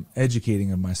do some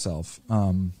educating of myself.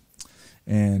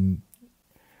 And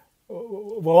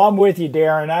well, I'm with you,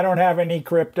 Darren. I don't have any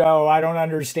crypto. I don't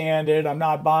understand it. I'm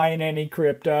not buying any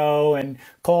crypto, and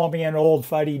call me an old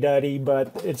fuddy-duddy,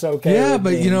 but it's okay. Yeah,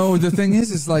 but the thing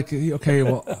is like, okay,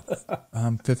 well,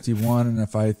 I'm 51, and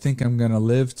if I think I'm going to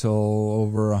live till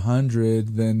over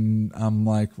 100, then I'm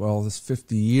like, well, this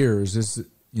 50 years is,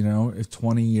 if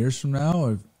 20 years from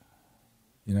now,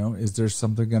 is there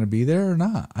something going to be there or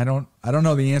not? I don't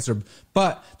know the answer.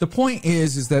 But the point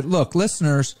is that, look,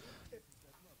 listeners,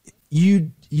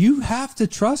 you have to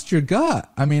trust your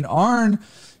gut. I mean, Arn,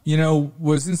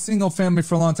 was in single family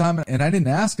for a long time, and I didn't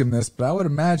ask him this, but I would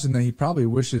imagine that he probably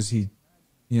wishes he,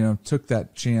 took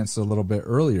that chance a little bit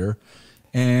earlier.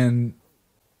 And,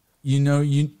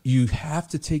 you have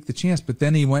to take the chance. But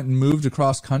then he went and moved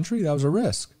across country. That was a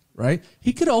risk, right?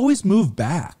 He could always move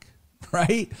back,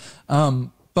 right?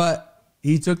 But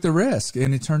he took the risk,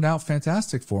 and it turned out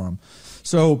fantastic for him.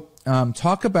 So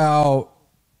talk about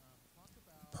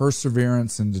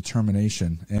perseverance and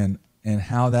determination and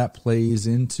how that plays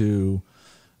into,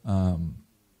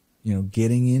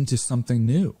 getting into something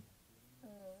new.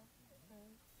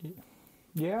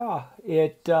 Yeah,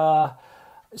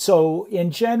 so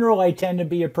in general, I tend to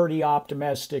be a pretty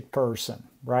optimistic person,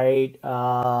 right?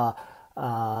 I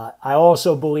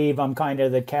also believe I'm kind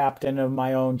of the captain of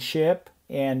my own ship,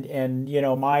 and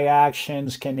my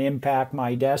actions can impact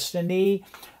my destiny.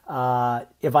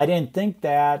 If I didn't think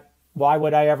that, why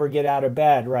would I ever get out of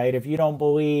bed, right? If you don't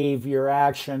believe your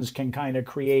actions can kind of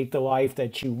create the life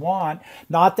that you want,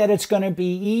 not that it's going to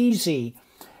be easy.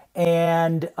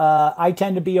 And I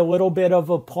tend to be a little bit of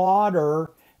a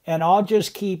plodder, and I'll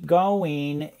just keep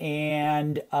going.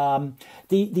 And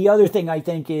the other thing I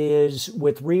think is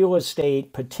with real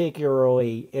estate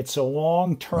particularly, it's a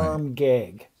long-term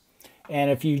gig. And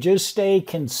if you just stay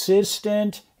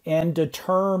consistent and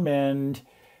determined,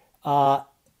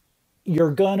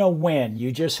 you're going to win.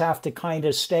 You just have to kind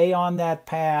of stay on that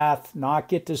path, not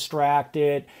get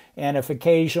distracted. And if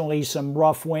occasionally some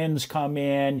rough winds come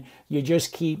in, you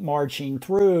just keep marching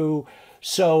through.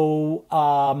 So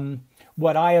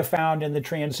what I have found in the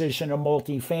transition of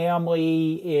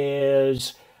multifamily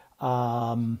is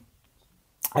I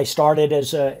started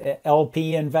as a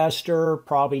LP investor,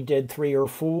 probably did 3 or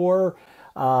 4.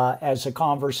 As a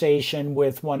conversation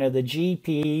with one of the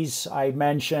GPs, I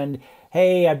mentioned,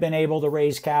 hey, I've been able to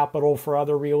raise capital for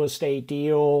other real estate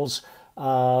deals.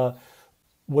 Would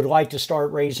like to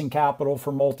start raising capital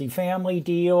for multifamily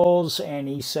deals. And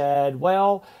he said,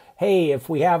 well, hey, if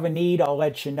we have a need, I'll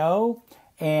let you know.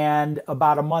 And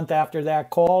about a month after that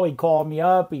call, he called me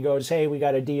up. He goes, hey, we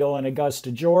got a deal in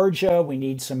Augusta, Georgia. We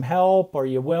need some help. Are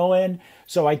you willing?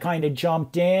 So I kind of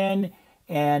jumped in,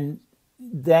 and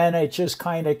then it just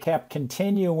kind of kept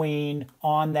continuing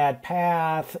on that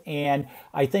path. And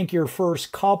I think your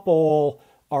first couple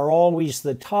are always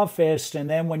the toughest. And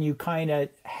then when you kind of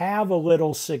have a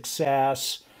little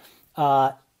success,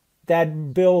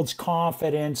 that builds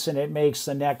confidence, and it makes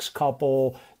the next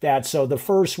couple that. So the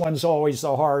first one's always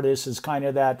the hardest. It's kind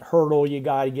of that hurdle you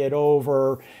got to get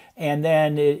over. And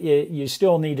then you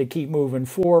still need to keep moving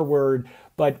forward,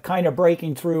 but kind of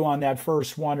breaking through on that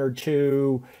first one or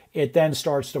two, it then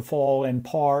starts to fall in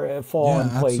place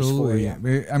for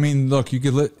you. I mean, look, you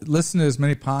could listen to as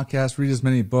many podcasts, read as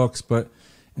many books, but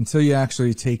until you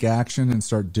actually take action and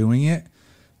start doing it,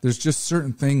 there's just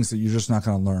certain things that you're just not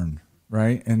going to learn,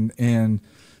 right? And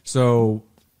so,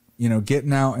 you know,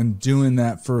 getting out and doing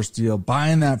that first deal,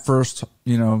 buying that first,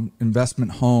 you know,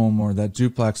 investment home or that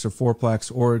duplex or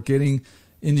fourplex, or getting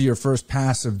into your first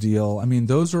passive deal. I mean,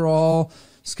 those are all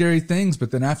scary things,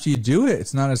 but then after you do it,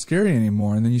 it's not as scary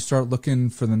anymore. And then you start looking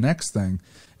for the next thing.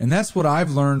 And that's what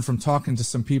I've learned from talking to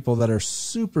some people that are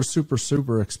super successful,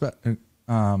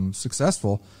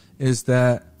 is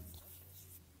that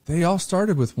they all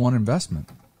started with one investment.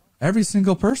 Every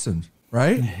single person,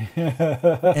 right?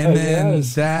 And then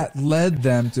that led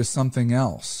them to something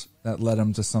else. That led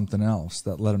them to something else.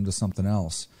 That led them to something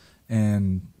else.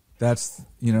 And that's,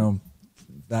 you know,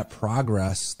 that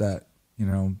progress, that, you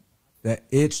know, that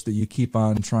itch that you keep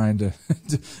on trying to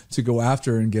go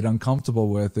after and get uncomfortable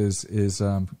with is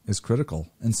critical.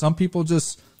 And some people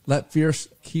just let fear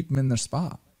keep them in their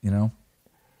spot, you know?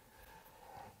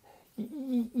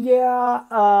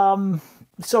 Yeah.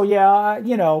 So yeah,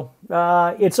 you know,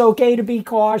 it's okay to be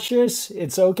cautious.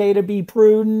 It's okay to be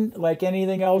prudent. Like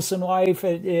anything else in life,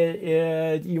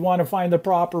 you want to find the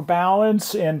proper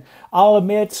balance. And I'll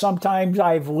admit, sometimes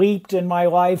I've leaped in my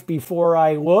life before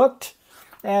I looked,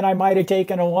 and I might have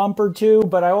taken a lump or two,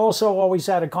 but I also always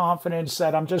had a confidence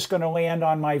that I'm just going to land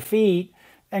on my feet,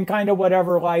 and kind of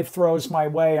whatever life throws my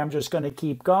way, I'm just going to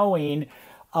keep going.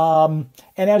 And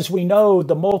as we know,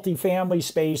 the multifamily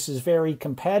space is very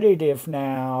competitive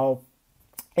now,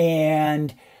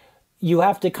 and you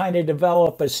have to kind of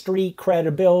develop a street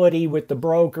credibility with the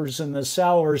brokers and the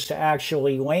sellers to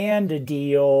actually land a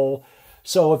deal.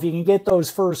 So if you can get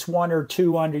those first one or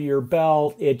two under your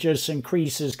belt, it just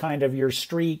increases kind of your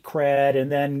street cred,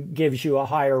 and then gives you a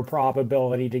higher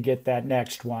probability to get that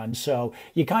next one. So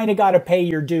you kind of got to pay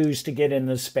your dues to get in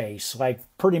the space. Like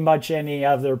pretty much any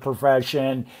other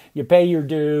profession, you pay your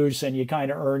dues and you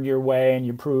kind of earn your way and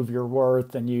you prove your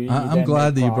worth. And I'm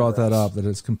glad that you brought that up, that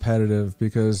it's competitive,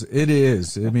 because it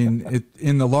is. I mean,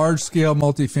 in the large scale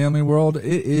multifamily world,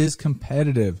 it is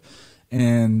competitive.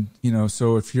 And, you know,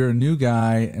 so if you're a new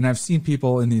guy, and I've seen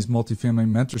people in these multifamily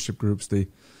mentorship groups, they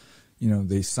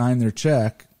sign their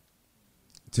check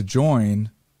to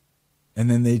join, and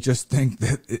then they just think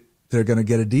that they're going to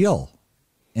get a deal.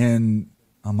 And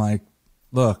I'm like,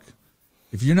 look,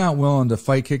 if you're not willing to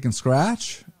fight, kick, and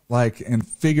scratch, and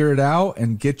figure it out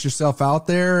and get yourself out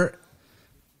there,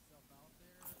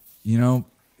 you know,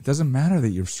 it doesn't matter that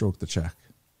you've stroked the check.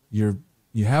 You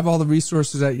have all the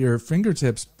resources at your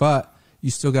fingertips, but you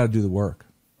still got to do the work.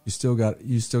 You still got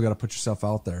to put yourself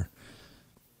out there.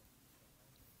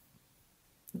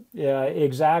 Yeah,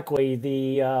 exactly.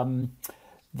 The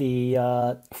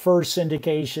first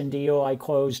syndication deal I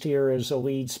closed here as a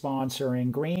lead sponsor in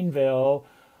Greenville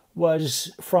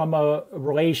was from a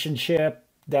relationship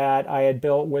that I had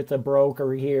built with a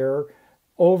broker here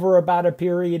over about a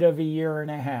period of a year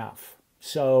and a half.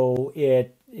 So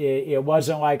it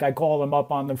wasn't like I called him up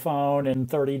on the phone and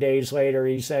 30 days later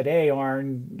he said, hey,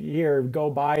 Arn, here, go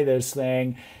buy this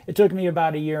thing. It took me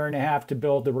about a year and a half to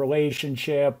build the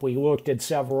relationship. We looked at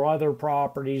several other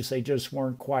properties. They just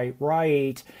weren't quite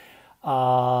right.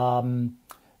 So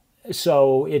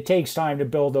it takes time to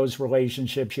build those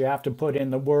relationships. You have to put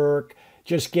in the work.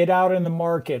 Just get out in the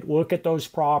market, look at those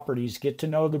properties, get to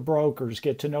know the brokers,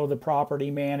 get to know the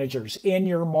property managers in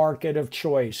your market of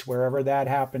choice, wherever that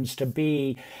happens to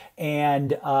be.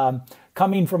 And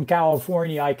coming from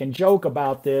California, I can joke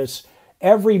about this.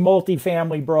 Every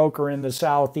multifamily broker in the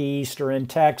Southeast or in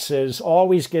Texas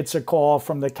always gets a call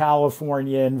from the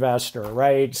California investor,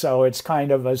 right? So it's kind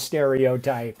of a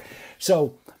stereotype.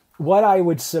 So what I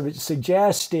would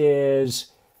suggest is,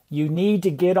 you need to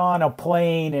get on a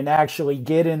plane and actually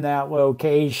get in that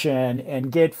location and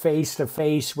get face to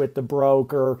face with the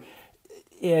broker.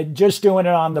 just doing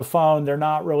it on the phone, they're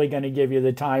not really going to give you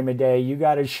the time of day. You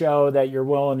got to show that you're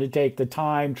willing to take the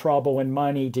time, trouble, and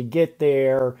money to get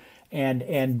there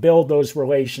and build those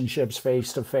relationships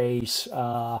face to face.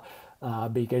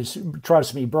 Because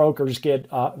trust me, brokers get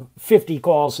 50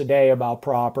 calls a day about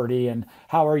property, and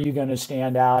how are you going to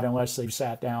stand out unless they've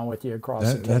sat down with you across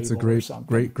the table? That's a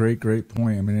great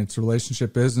point. I mean, it's a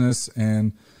relationship business,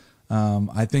 and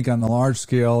I think on the large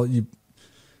scale, you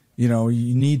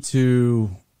need to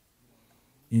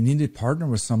partner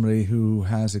with somebody who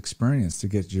has experience to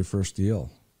get your first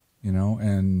deal,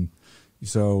 and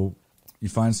so you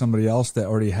find somebody else that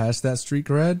already has that street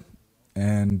cred,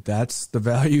 and that's the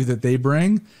value that they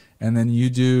bring. And then you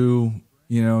do,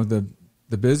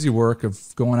 the busy work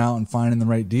of going out and finding the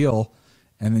right deal.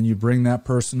 And then you bring that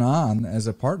person on as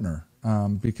a partner.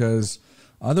 Because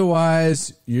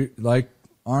otherwise, you, like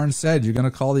Arn said, you're going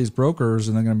to call these brokers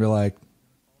and they're going to be like,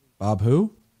 Bob,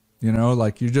 who?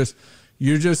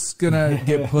 You're just going to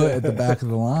get put at the back of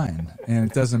the line. And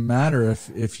it doesn't matter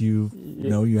if you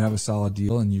know you have a solid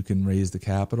deal and you can raise the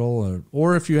capital,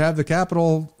 or if you have the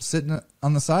capital sitting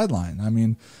on the sideline. I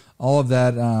mean, all of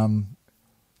that.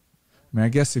 I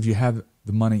guess if you have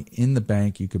the money in the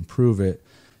bank, you can prove it,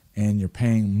 and you're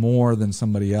paying more than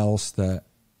somebody else that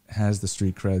has the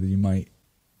street cred, you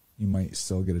might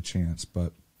still get a chance.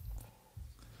 But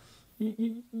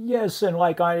yes, and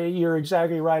you're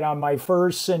exactly right. On my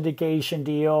first syndication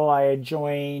deal, I had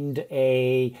joined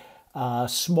a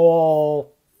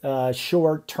small,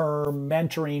 short-term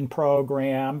mentoring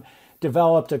program,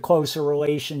 developed a closer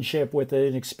relationship with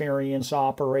an experienced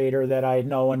operator that I had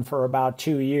known for about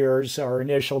 2 years. Our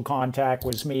initial contact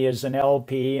was me as an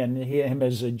LP and him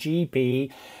as a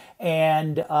GP.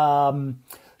 And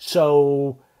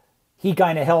so he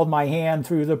kind of held my hand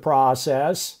through the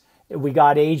process. We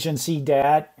got agency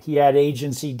debt. He had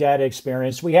agency debt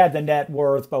experience. We had the net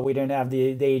worth, but we didn't have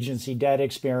the agency debt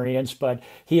experience. But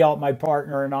he helped my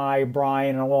partner and I,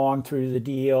 Brian, along through the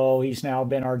deal. He's now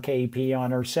been our KP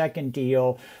on our second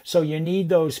deal. So you need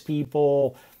those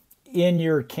people in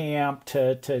your camp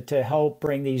to help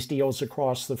bring these deals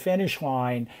across the finish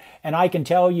line. And I can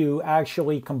tell you,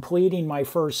 actually completing my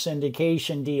first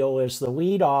syndication deal as the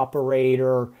lead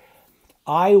operator,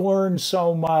 I learned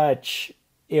so much.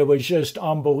 It was just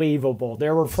unbelievable.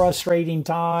 There were frustrating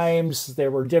times. There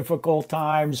were difficult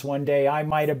times. One day I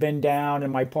might have been down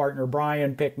and my partner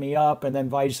Brian picked me up, and then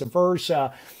vice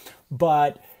versa.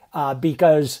 But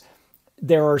because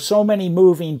there are so many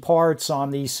moving parts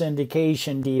on these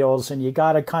syndication deals, and you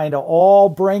got to kind of all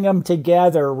bring them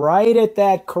together right at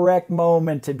that correct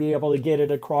moment to be able to get it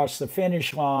across the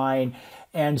finish line.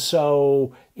 And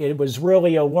so it was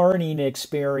really a learning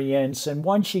experience. And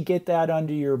once you get that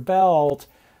under your belt,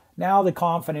 now the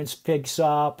confidence picks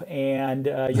up, and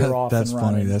you're off and running. That's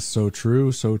funny. That's so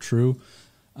true. So true.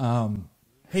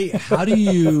 Hey, how do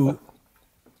you,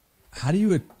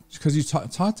 because you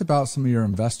talked about some of your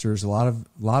investors, a lot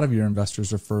of your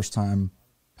investors are first-time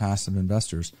passive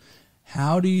investors.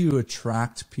 How do you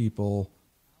attract people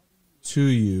to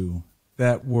you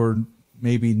that were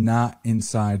maybe not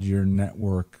inside your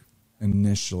network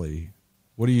initially?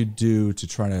 What do you do to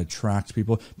try to attract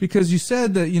people? Because you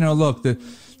said that, look, the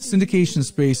syndication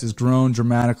space has grown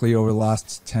dramatically over the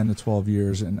last 10 to 12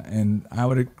 years. And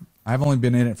I've only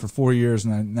been in it for 4 years,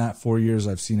 and in that 4 years,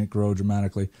 I've seen it grow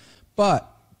dramatically.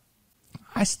 But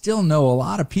I still know a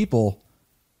lot of people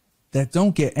that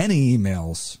don't get any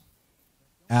emails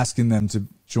asking them to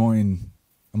join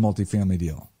a multifamily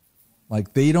deal.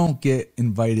 Like, they don't get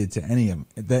invited to any of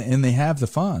them, and they have the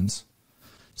funds.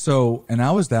 So, and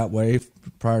I was that way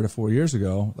prior to 4 years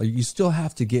ago. Like, you still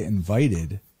have to get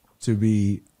invited to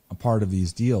be a part of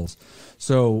these deals.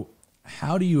 So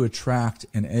how do you attract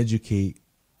and educate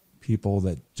people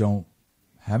that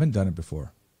haven't done it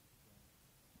before?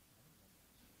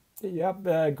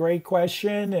 Yep, great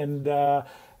question. And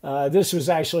this was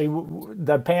actually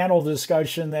the panel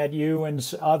discussion that you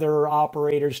and other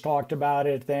operators talked about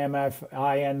at the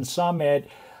MFIN Summit.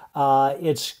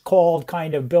 It's called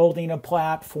kind of building a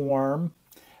platform,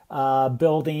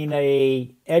 building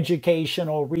a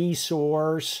educational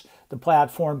resource. The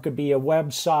platform could be a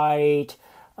website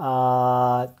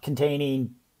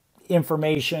containing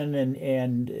information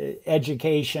and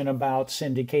education about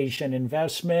syndication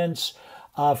investments.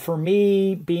 For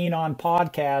me, being on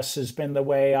podcasts has been the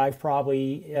way I've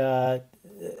probably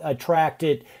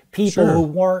attracted people who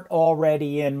weren't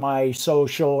already in my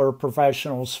social or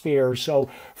professional sphere. So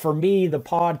for me, the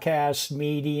podcast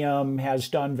medium has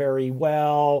done very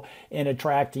well in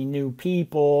attracting new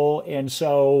people. And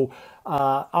so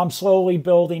I'm slowly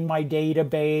building my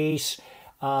database.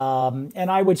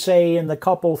 And I would say in the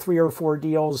couple, 3 or 4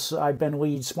 deals I've been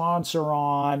lead sponsor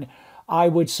on, I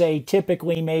would say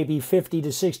typically maybe 50 to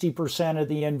 60% of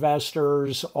the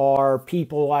investors are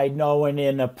people I'd known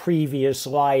in a previous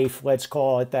life, let's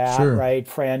call it that, Sure. right?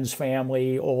 Friends,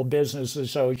 family, old business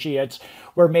associates,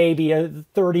 where maybe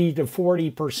 30 to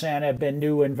 40% have been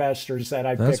new investors that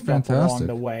I've That's picked up along fantastic.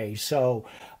 the way. So,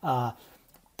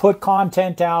 put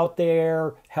content out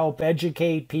there, help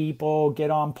educate people,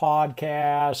 get on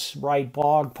podcasts, write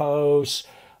blog posts,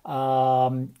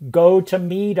 go to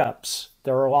meetups.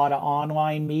 There are a lot of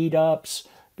online meetups.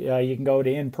 You can go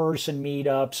to in-person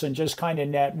meetups and just kind of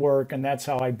network, and that's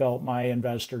how I built my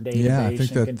investor database. Yeah, I think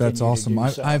and that's continue to awesome. do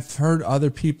so. I've heard other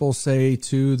people say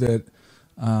too that,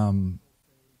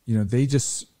 they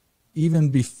just, even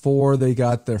before they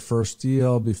got their first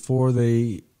deal, before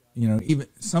they, even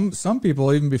some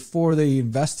people, even before they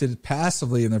invested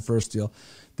passively in their first deal,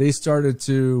 they started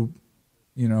to,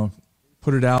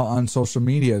 put it out on social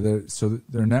media, so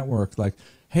their network, like,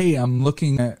 hey, I'm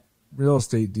looking at real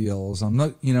estate deals. I'm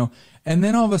not, and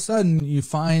then all of a sudden you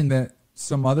find that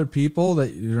some other people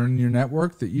that you're in your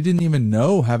network that you didn't even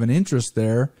know have an interest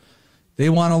there, they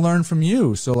want to learn from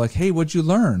you. So like, hey, what'd you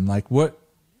learn? Like what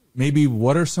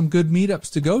are some good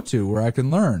meetups to go to where I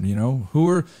can learn,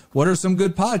 what are some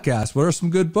good podcasts? What are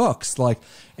some good books? Like,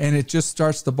 and it just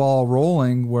starts the ball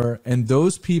rolling and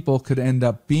those people could end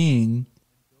up being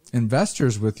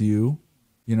investors with you,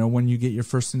 when you get your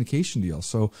first syndication deal.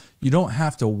 So you don't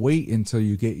have to wait until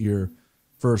you get your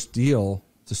first deal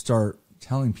to start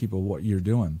telling people what you're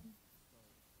doing.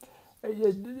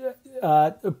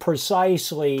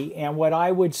 Precisely. And what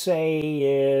I would say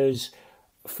is,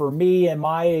 for me, in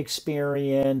my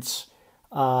experience,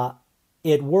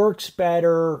 it works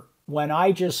better when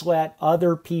I just let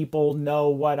other people know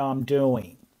what I'm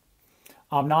doing.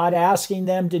 I'm not asking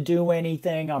them to do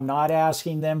anything. I'm not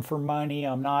asking them for money.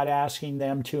 I'm not asking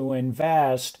them to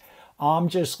invest. I'm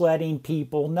just letting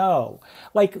people know.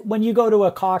 Like when you go to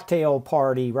a cocktail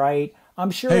party, right?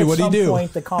 I'm sure Hey, at what do you some do?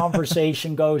 point the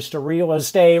conversation goes to real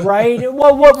estate, right?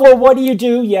 Well, what do you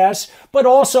do? Yes. But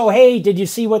also, hey, did you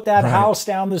see what that Right. house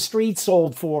down the street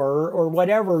sold for, or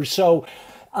whatever? So,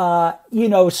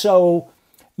 so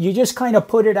you just kind of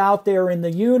put it out there in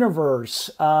the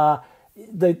universe.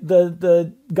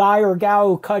 The guy or gal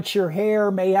who cuts your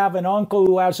hair may have an uncle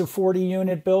who has a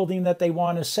 40-unit building that they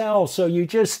want to sell. So you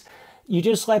just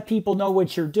let people know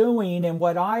what you're doing. And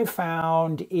what I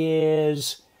found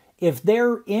is, if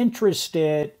they're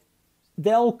interested,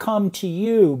 they'll come to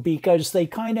you because they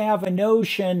kind of have a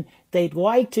notion they'd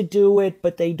like to do it,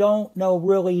 but they don't know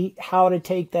really how to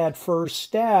take that first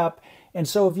step. And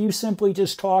so if you simply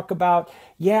just talk about,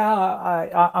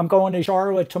 I'm going to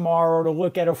Charlotte tomorrow to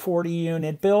look at a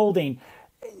 40-unit building,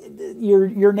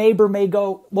 your neighbor may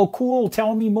go, well, cool,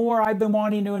 tell me more. I've been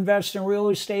wanting to invest in real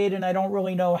estate and I don't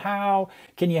really know how.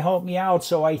 Can you help me out?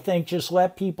 So I think just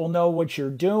let people know what you're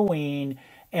doing,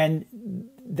 and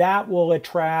that will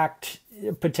attract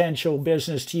potential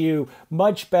business to you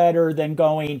much better than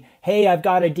going, hey, I've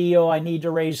got a deal, I need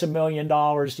to raise $1 million.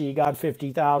 Do you got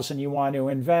 50,000 you want to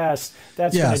invest?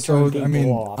 That's going to turn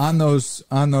people off. On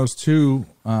those two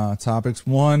topics,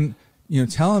 one,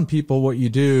 telling people what you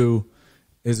do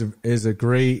is a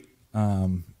great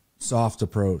soft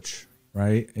approach,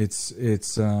 right? It's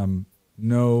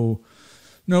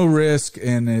no risk,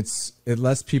 and it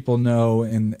lets people know,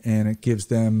 and it gives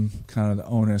them kind of the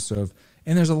onus of.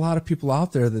 And there's a lot of people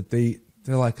out there that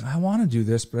they're like, I want to do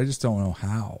this, but I just don't know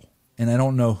how, and I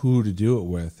don't know who to do it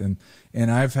with.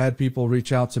 And I've had people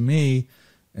reach out to me,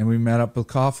 and we met up with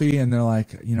coffee, and they're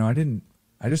like,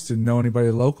 I just didn't know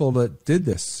anybody local that did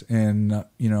this, and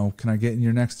can I get in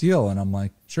your next deal? And I'm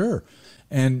like, sure.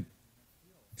 And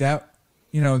that,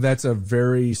 that's a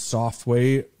very soft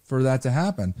way for that to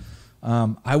happen.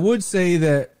 I would say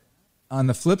that on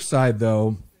the flip side,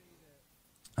 though,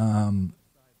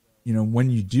 when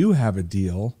you do have a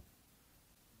deal,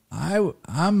 I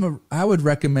would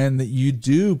recommend that you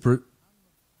do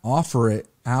offer it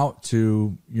out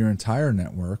to your entire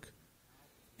network,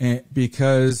 and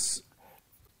because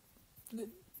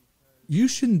you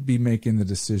shouldn't be making the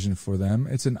decision for them.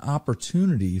 It's an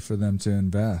opportunity for them to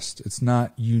invest. It's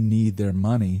not you need their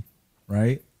money,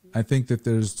 right? I think that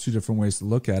there's two different ways to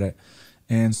look at it.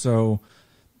 And so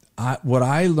what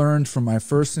I learned from my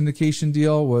first syndication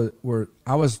deal was where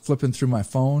I was flipping through my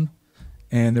phone,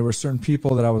 and there were certain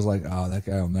people that I was like, oh, that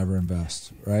guy will never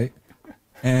invest, right?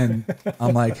 And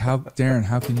I'm like, Darren,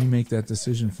 how can you make that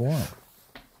decision for him?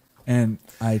 And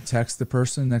I text the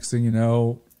person, next thing you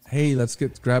know, hey, let's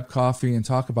grab coffee and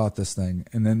talk about this thing.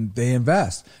 And then they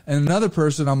invest. And another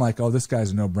person, I'm like, oh, this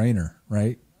guy's a no-brainer,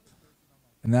 right?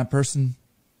 and that person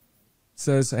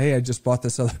says, hey, I just bought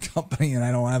this other company and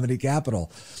I don't have any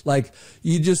capital. Like,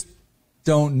 you just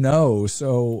don't know.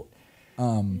 So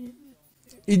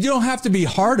you don't have to be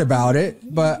hard about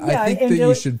it, but I think that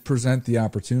you should present the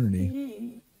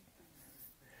opportunity.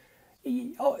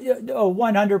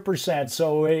 100%.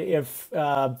 So if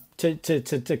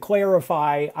to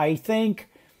clarify, I think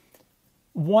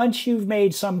once you've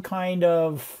made some kind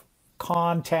of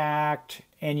contact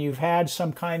and you've had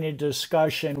some kind of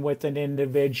discussion with an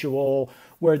individual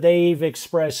where they've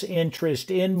expressed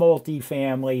interest in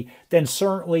multifamily, then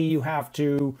certainly you have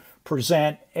to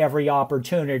present every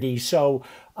opportunity. So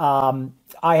I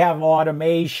have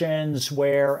automations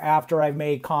where after I've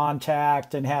made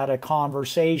contact and had a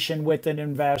conversation with an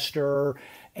investor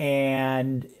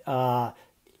and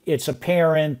it's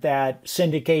apparent that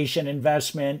syndication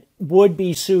investment would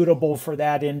be suitable for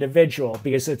that individual,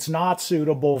 because it's not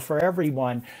suitable for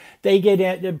everyone, they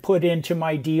get put into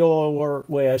my deal alert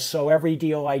list. So every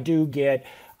deal I do get,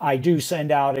 I do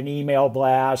send out an email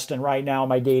blast, and right now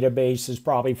my database is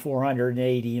probably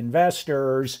 480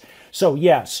 investors. So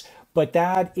yes, but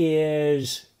that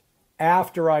is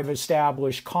after I've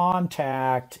established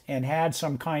contact and had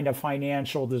some kind of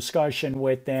financial discussion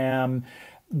with them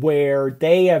where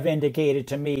they have indicated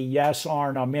to me, yes,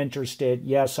 Arn, I'm interested.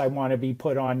 Yes, I want to be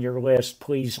put on your list.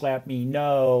 Please let me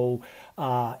know.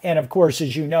 And of course,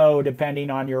 as you know, depending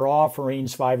on your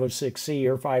offerings, 506C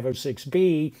or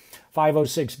 506B,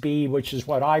 506B, which is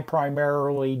what I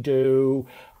primarily do,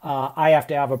 I have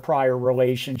to have a prior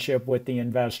relationship with the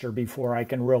investor before I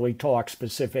can really talk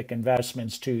specific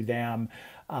investments to them.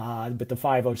 But the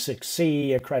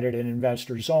 506C, accredited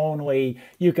investors only,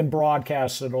 you can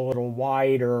broadcast it a little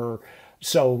wider.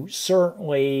 So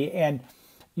certainly, and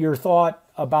your thought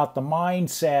about the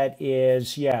mindset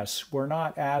is, yes, we're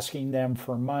not asking them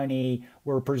for money.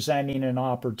 We're presenting an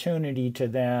opportunity to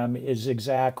them is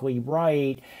exactly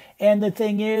right. And the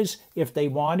thing is, if they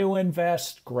want to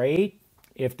invest, great.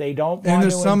 If they don't want to invest,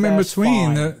 and there's some in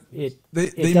between. It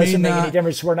doesn't make any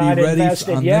difference. We're not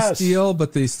invested. On this deal,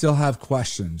 but they still have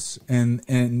questions,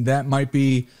 and that might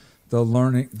be the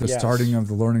learning, the starting of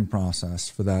the learning process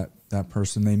for that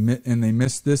person. They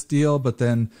missed this deal, but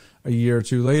then a year or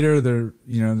two later,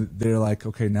 they're like,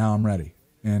 okay, now I'm ready.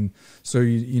 And so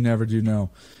you never do know.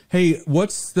 Hey,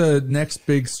 what's the next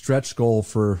big stretch goal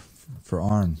for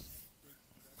Arn?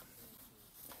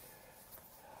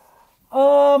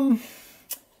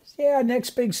 Yeah,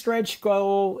 next big stretch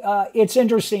goal. It's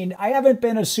interesting. I haven't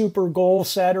been a super goal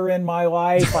setter in my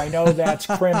life. I know that's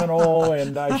criminal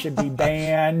and I should be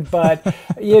banned, but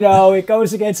it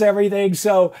goes against everything.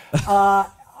 So I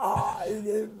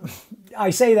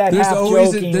say that half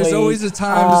jokingly. There's always a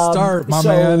time to start, my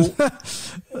man.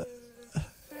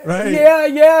 Right?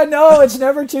 Yeah. No, it's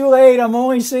never too late. I'm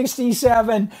only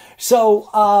 67.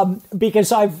 So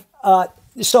because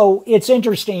so it's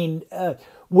interesting.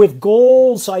 With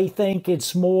goals, I think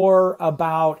it's more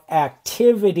about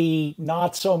activity,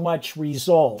 not so much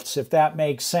results, if that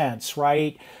makes sense,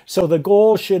 right? So the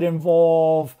goal should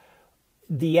involve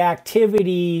the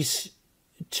activities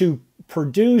to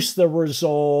produce the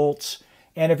results.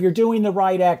 And if you're doing the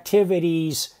right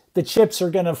activities, the chips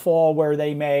are going to fall where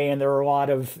they may. And there are a lot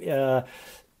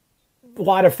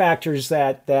of factors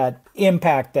that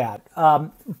impact that.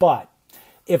 But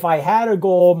if I had a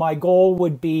goal, my goal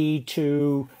would be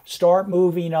to start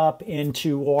moving up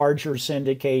into larger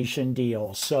syndication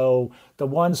deals. So the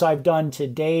ones I've done to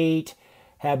date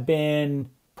have been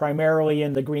primarily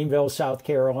in the Greenville, South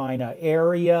Carolina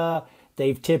area.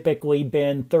 They've typically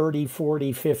been 30,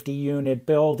 40, 50 unit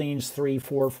buildings, $3,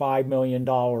 $4, $5 million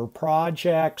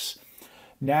projects.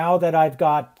 Now that I've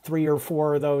got 3 or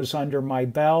 4 of those under my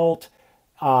belt,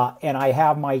 and I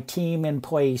have my team in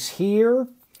place here,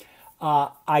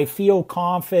 I feel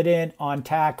confident on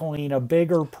tackling a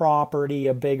bigger property,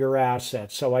 a bigger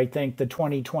asset. So I think the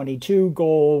 2022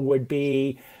 goal would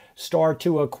be start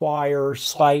to acquire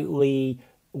slightly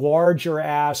larger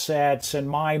assets. In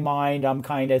my mind, I'm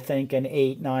kind of thinking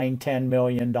 $8, $9, $10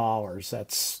 million.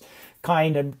 That's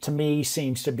kind of, to me,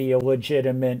 seems to be a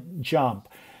legitimate jump.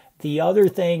 The other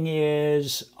thing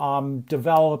is I'm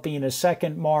developing a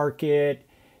second market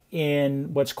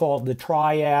in what's called the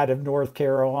Triad of North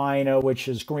Carolina, which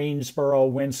is Greensboro,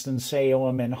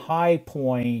 Winston-Salem, and High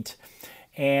Point.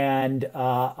 And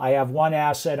I have one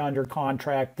asset under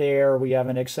contract there. We have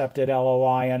an accepted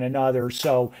LOI on another.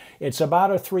 So it's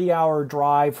about a 3-hour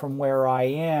drive from where I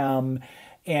am.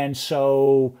 And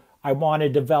so I want to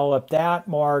develop that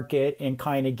market and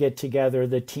kind of get together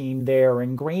the team there.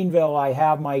 In Greenville, I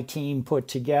have my team put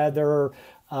together.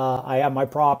 I have my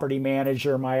property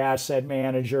manager, my asset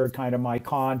manager, kind of my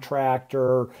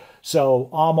contractor. So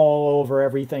I'm all over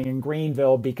everything in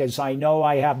Greenville because I know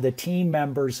I have the team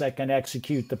members that can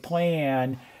execute the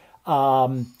plan.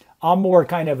 I'm more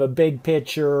kind of a big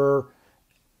picture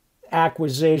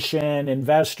acquisition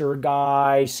investor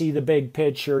guy, see the big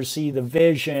picture, see the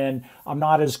vision. I'm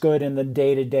not as good in the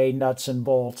day-to-day nuts and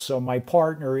bolts. So my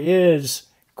partner is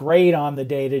great on the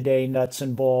day-to-day nuts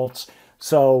and bolts.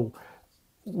 So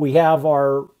we have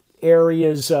our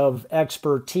areas of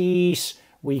expertise.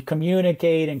 We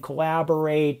communicate and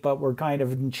collaborate, but we're kind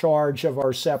of in charge of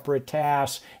our separate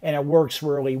tasks, and it works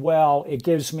really well. It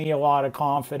gives me a lot of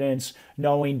confidence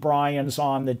knowing Brian's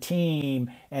on the team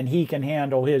and he can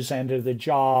handle his end of the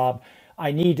job.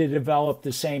 I need to develop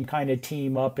the same kind of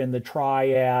team up in the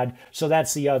triad. So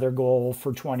that's the other goal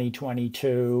for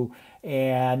 2022.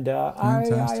 And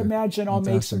I imagine I'll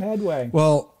make some headway.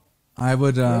 Well, I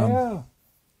would, yeah.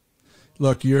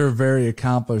 Look, you're a very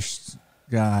accomplished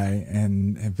guy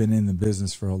and have been in the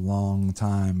business for a long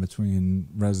time between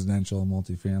residential and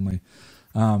multifamily.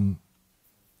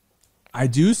 I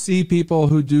do see people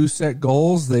who do set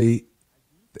goals.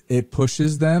 It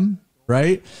pushes them,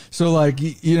 right? So like,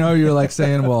 you're like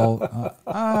saying, well,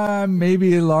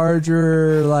 maybe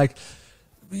larger, like,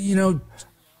 you don't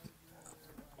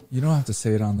have to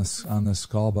say it on this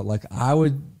call, but like I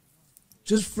would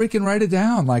just freaking write it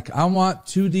down. Like I want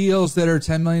 2 deals that are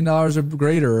 $10 million or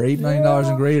greater, or $8 million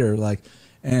and greater. Like,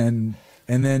 and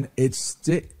then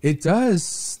it does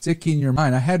stick in your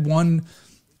mind. I had one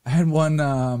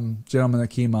gentleman that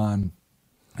came on,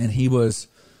 and he was,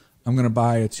 I'm going to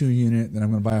buy a 2 unit, then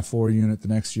I'm going to buy a 4 unit the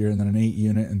next year, and then an 8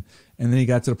 unit. And then he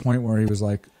got to the point where he was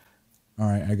like, all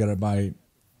right, I got to buy,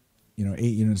 8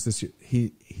 units this year.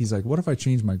 He's like, what if I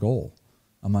change my goal?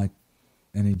 I'm like,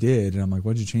 and he did. And I'm like,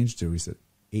 what'd you change to? He said,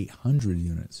 800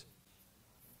 units.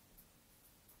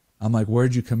 I'm like,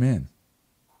 where'd you come in?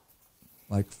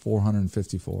 Like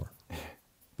 454.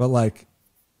 But like,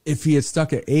 if he had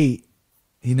stuck at 8,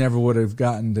 he never would have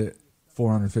gotten to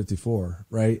 454,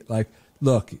 right? Like,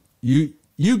 look, you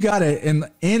got it. And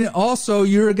also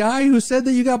you're a guy who said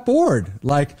that you got bored.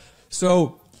 Like,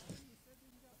 so,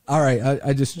 all right,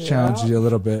 I just challenged you a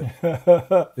little bit.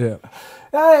 Yeah.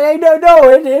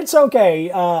 It's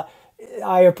okay.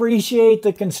 I appreciate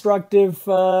the constructive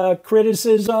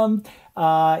criticism,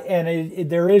 and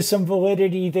there is some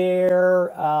validity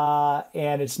there.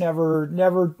 And it's I'm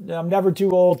never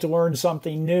too old to learn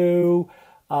something new.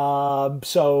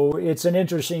 So it's an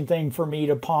interesting thing for me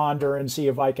to ponder and see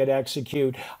if I could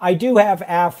execute. I do have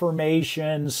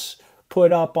affirmations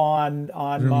put up on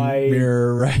my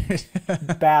mirror, right?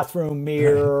 bathroom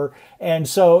mirror. And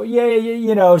so,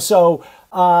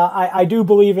 I do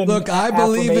believe in. Look, I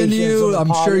believe in you.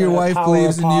 I'm sure your wife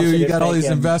believes in you. You got all these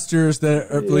investors that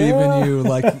believe in you.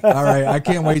 Like, all right, I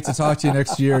can't wait to talk to you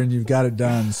next year, and you've got it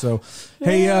done. So,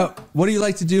 hey, what do you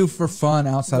like to do for fun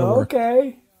outside of work?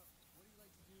 Okay.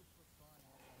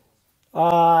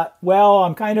 Well,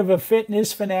 I'm kind of a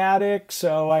fitness fanatic,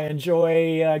 so I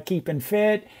enjoy keeping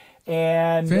fit.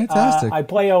 And fantastic. I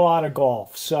play a lot of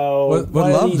golf. So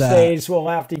one of these days we'll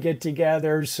have to get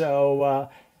together. So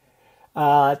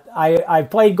I've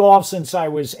played golf since I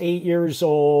was 8 years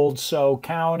old. So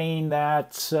counting,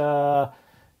 that's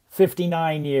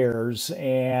 59 years.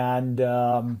 And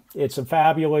it's a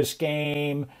fabulous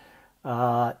game.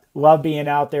 Love being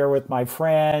out there with my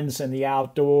friends and the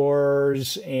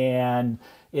outdoors, and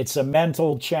it's a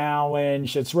mental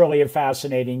challenge. It's really a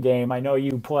fascinating game. I know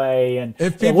you play, and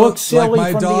if people, it looks silly like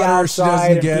my from daughter, the outside. She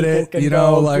doesn't get it,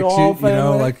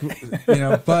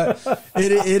 but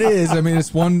it is. I mean,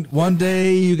 it's one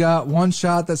day you got one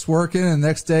shot that's working, and the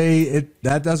next day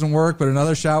that doesn't work, but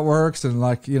another shot works, and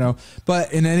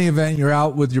But in any event, you're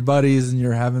out with your buddies and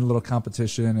you're having a little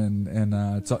competition, and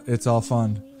it's all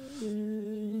fun.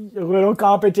 A little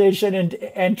competition,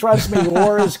 and trust me,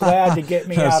 Laura's glad to get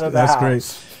me out of the house. That's great.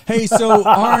 Hey, so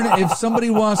Arn, if somebody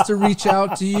wants to reach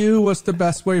out to you, what's the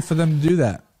best way for them to do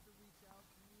that?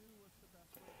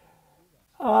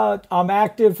 I'm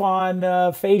active on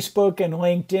Facebook and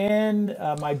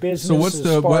LinkedIn. My business is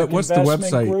Spark Investment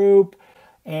website? Group,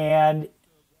 and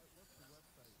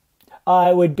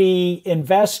it would be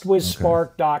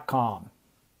investwithspark.com.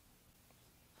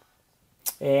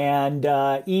 And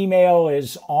email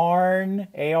is Arn,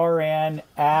 ARN,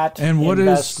 at and what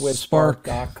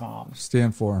investwithspark.com. Does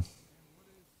stand for?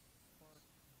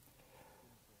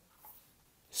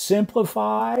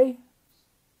 Simplify,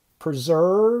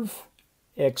 preserve,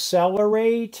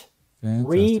 accelerate,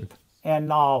 reap, and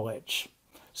knowledge.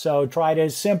 So try to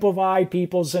simplify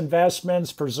people's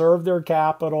investments, preserve their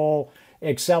capital,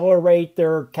 accelerate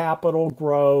their capital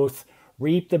growth,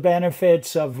 reap the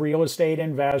benefits of real estate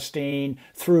investing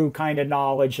through kind of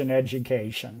knowledge and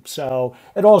education. So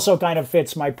it also kind of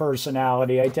fits my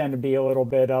personality. I tend to be a little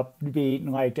bit upbeat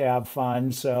and like to have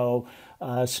fun. So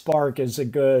spark is a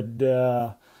good,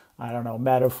 I don't know,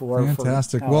 metaphor.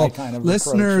 Fantastic. For how well, I kind of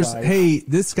listeners, hey,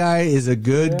 this guy is a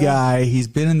good guy. He's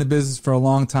been in the business for a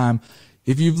long time.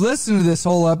 If you've listened to this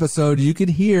whole episode, you could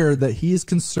hear that he is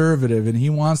conservative and he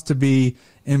wants to be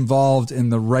involved in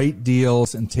the right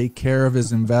deals and take care of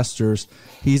his investors.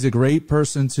 He's a great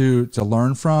person to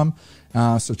learn from.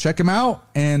 So check him out.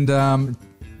 And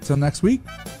until next week,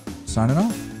 signing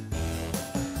off.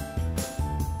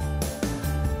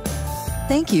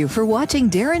 Thank you for watching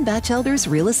Darren Batchelder's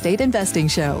Real Estate Investing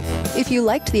Show. If you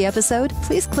liked the episode,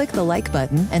 please click the like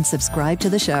button and subscribe to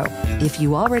the show. If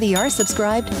you already are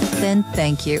subscribed, then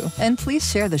thank you. And please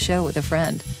share the show with a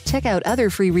friend. Check out other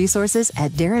free resources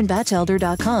at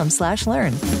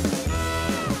darrenbatchelder.com/learn.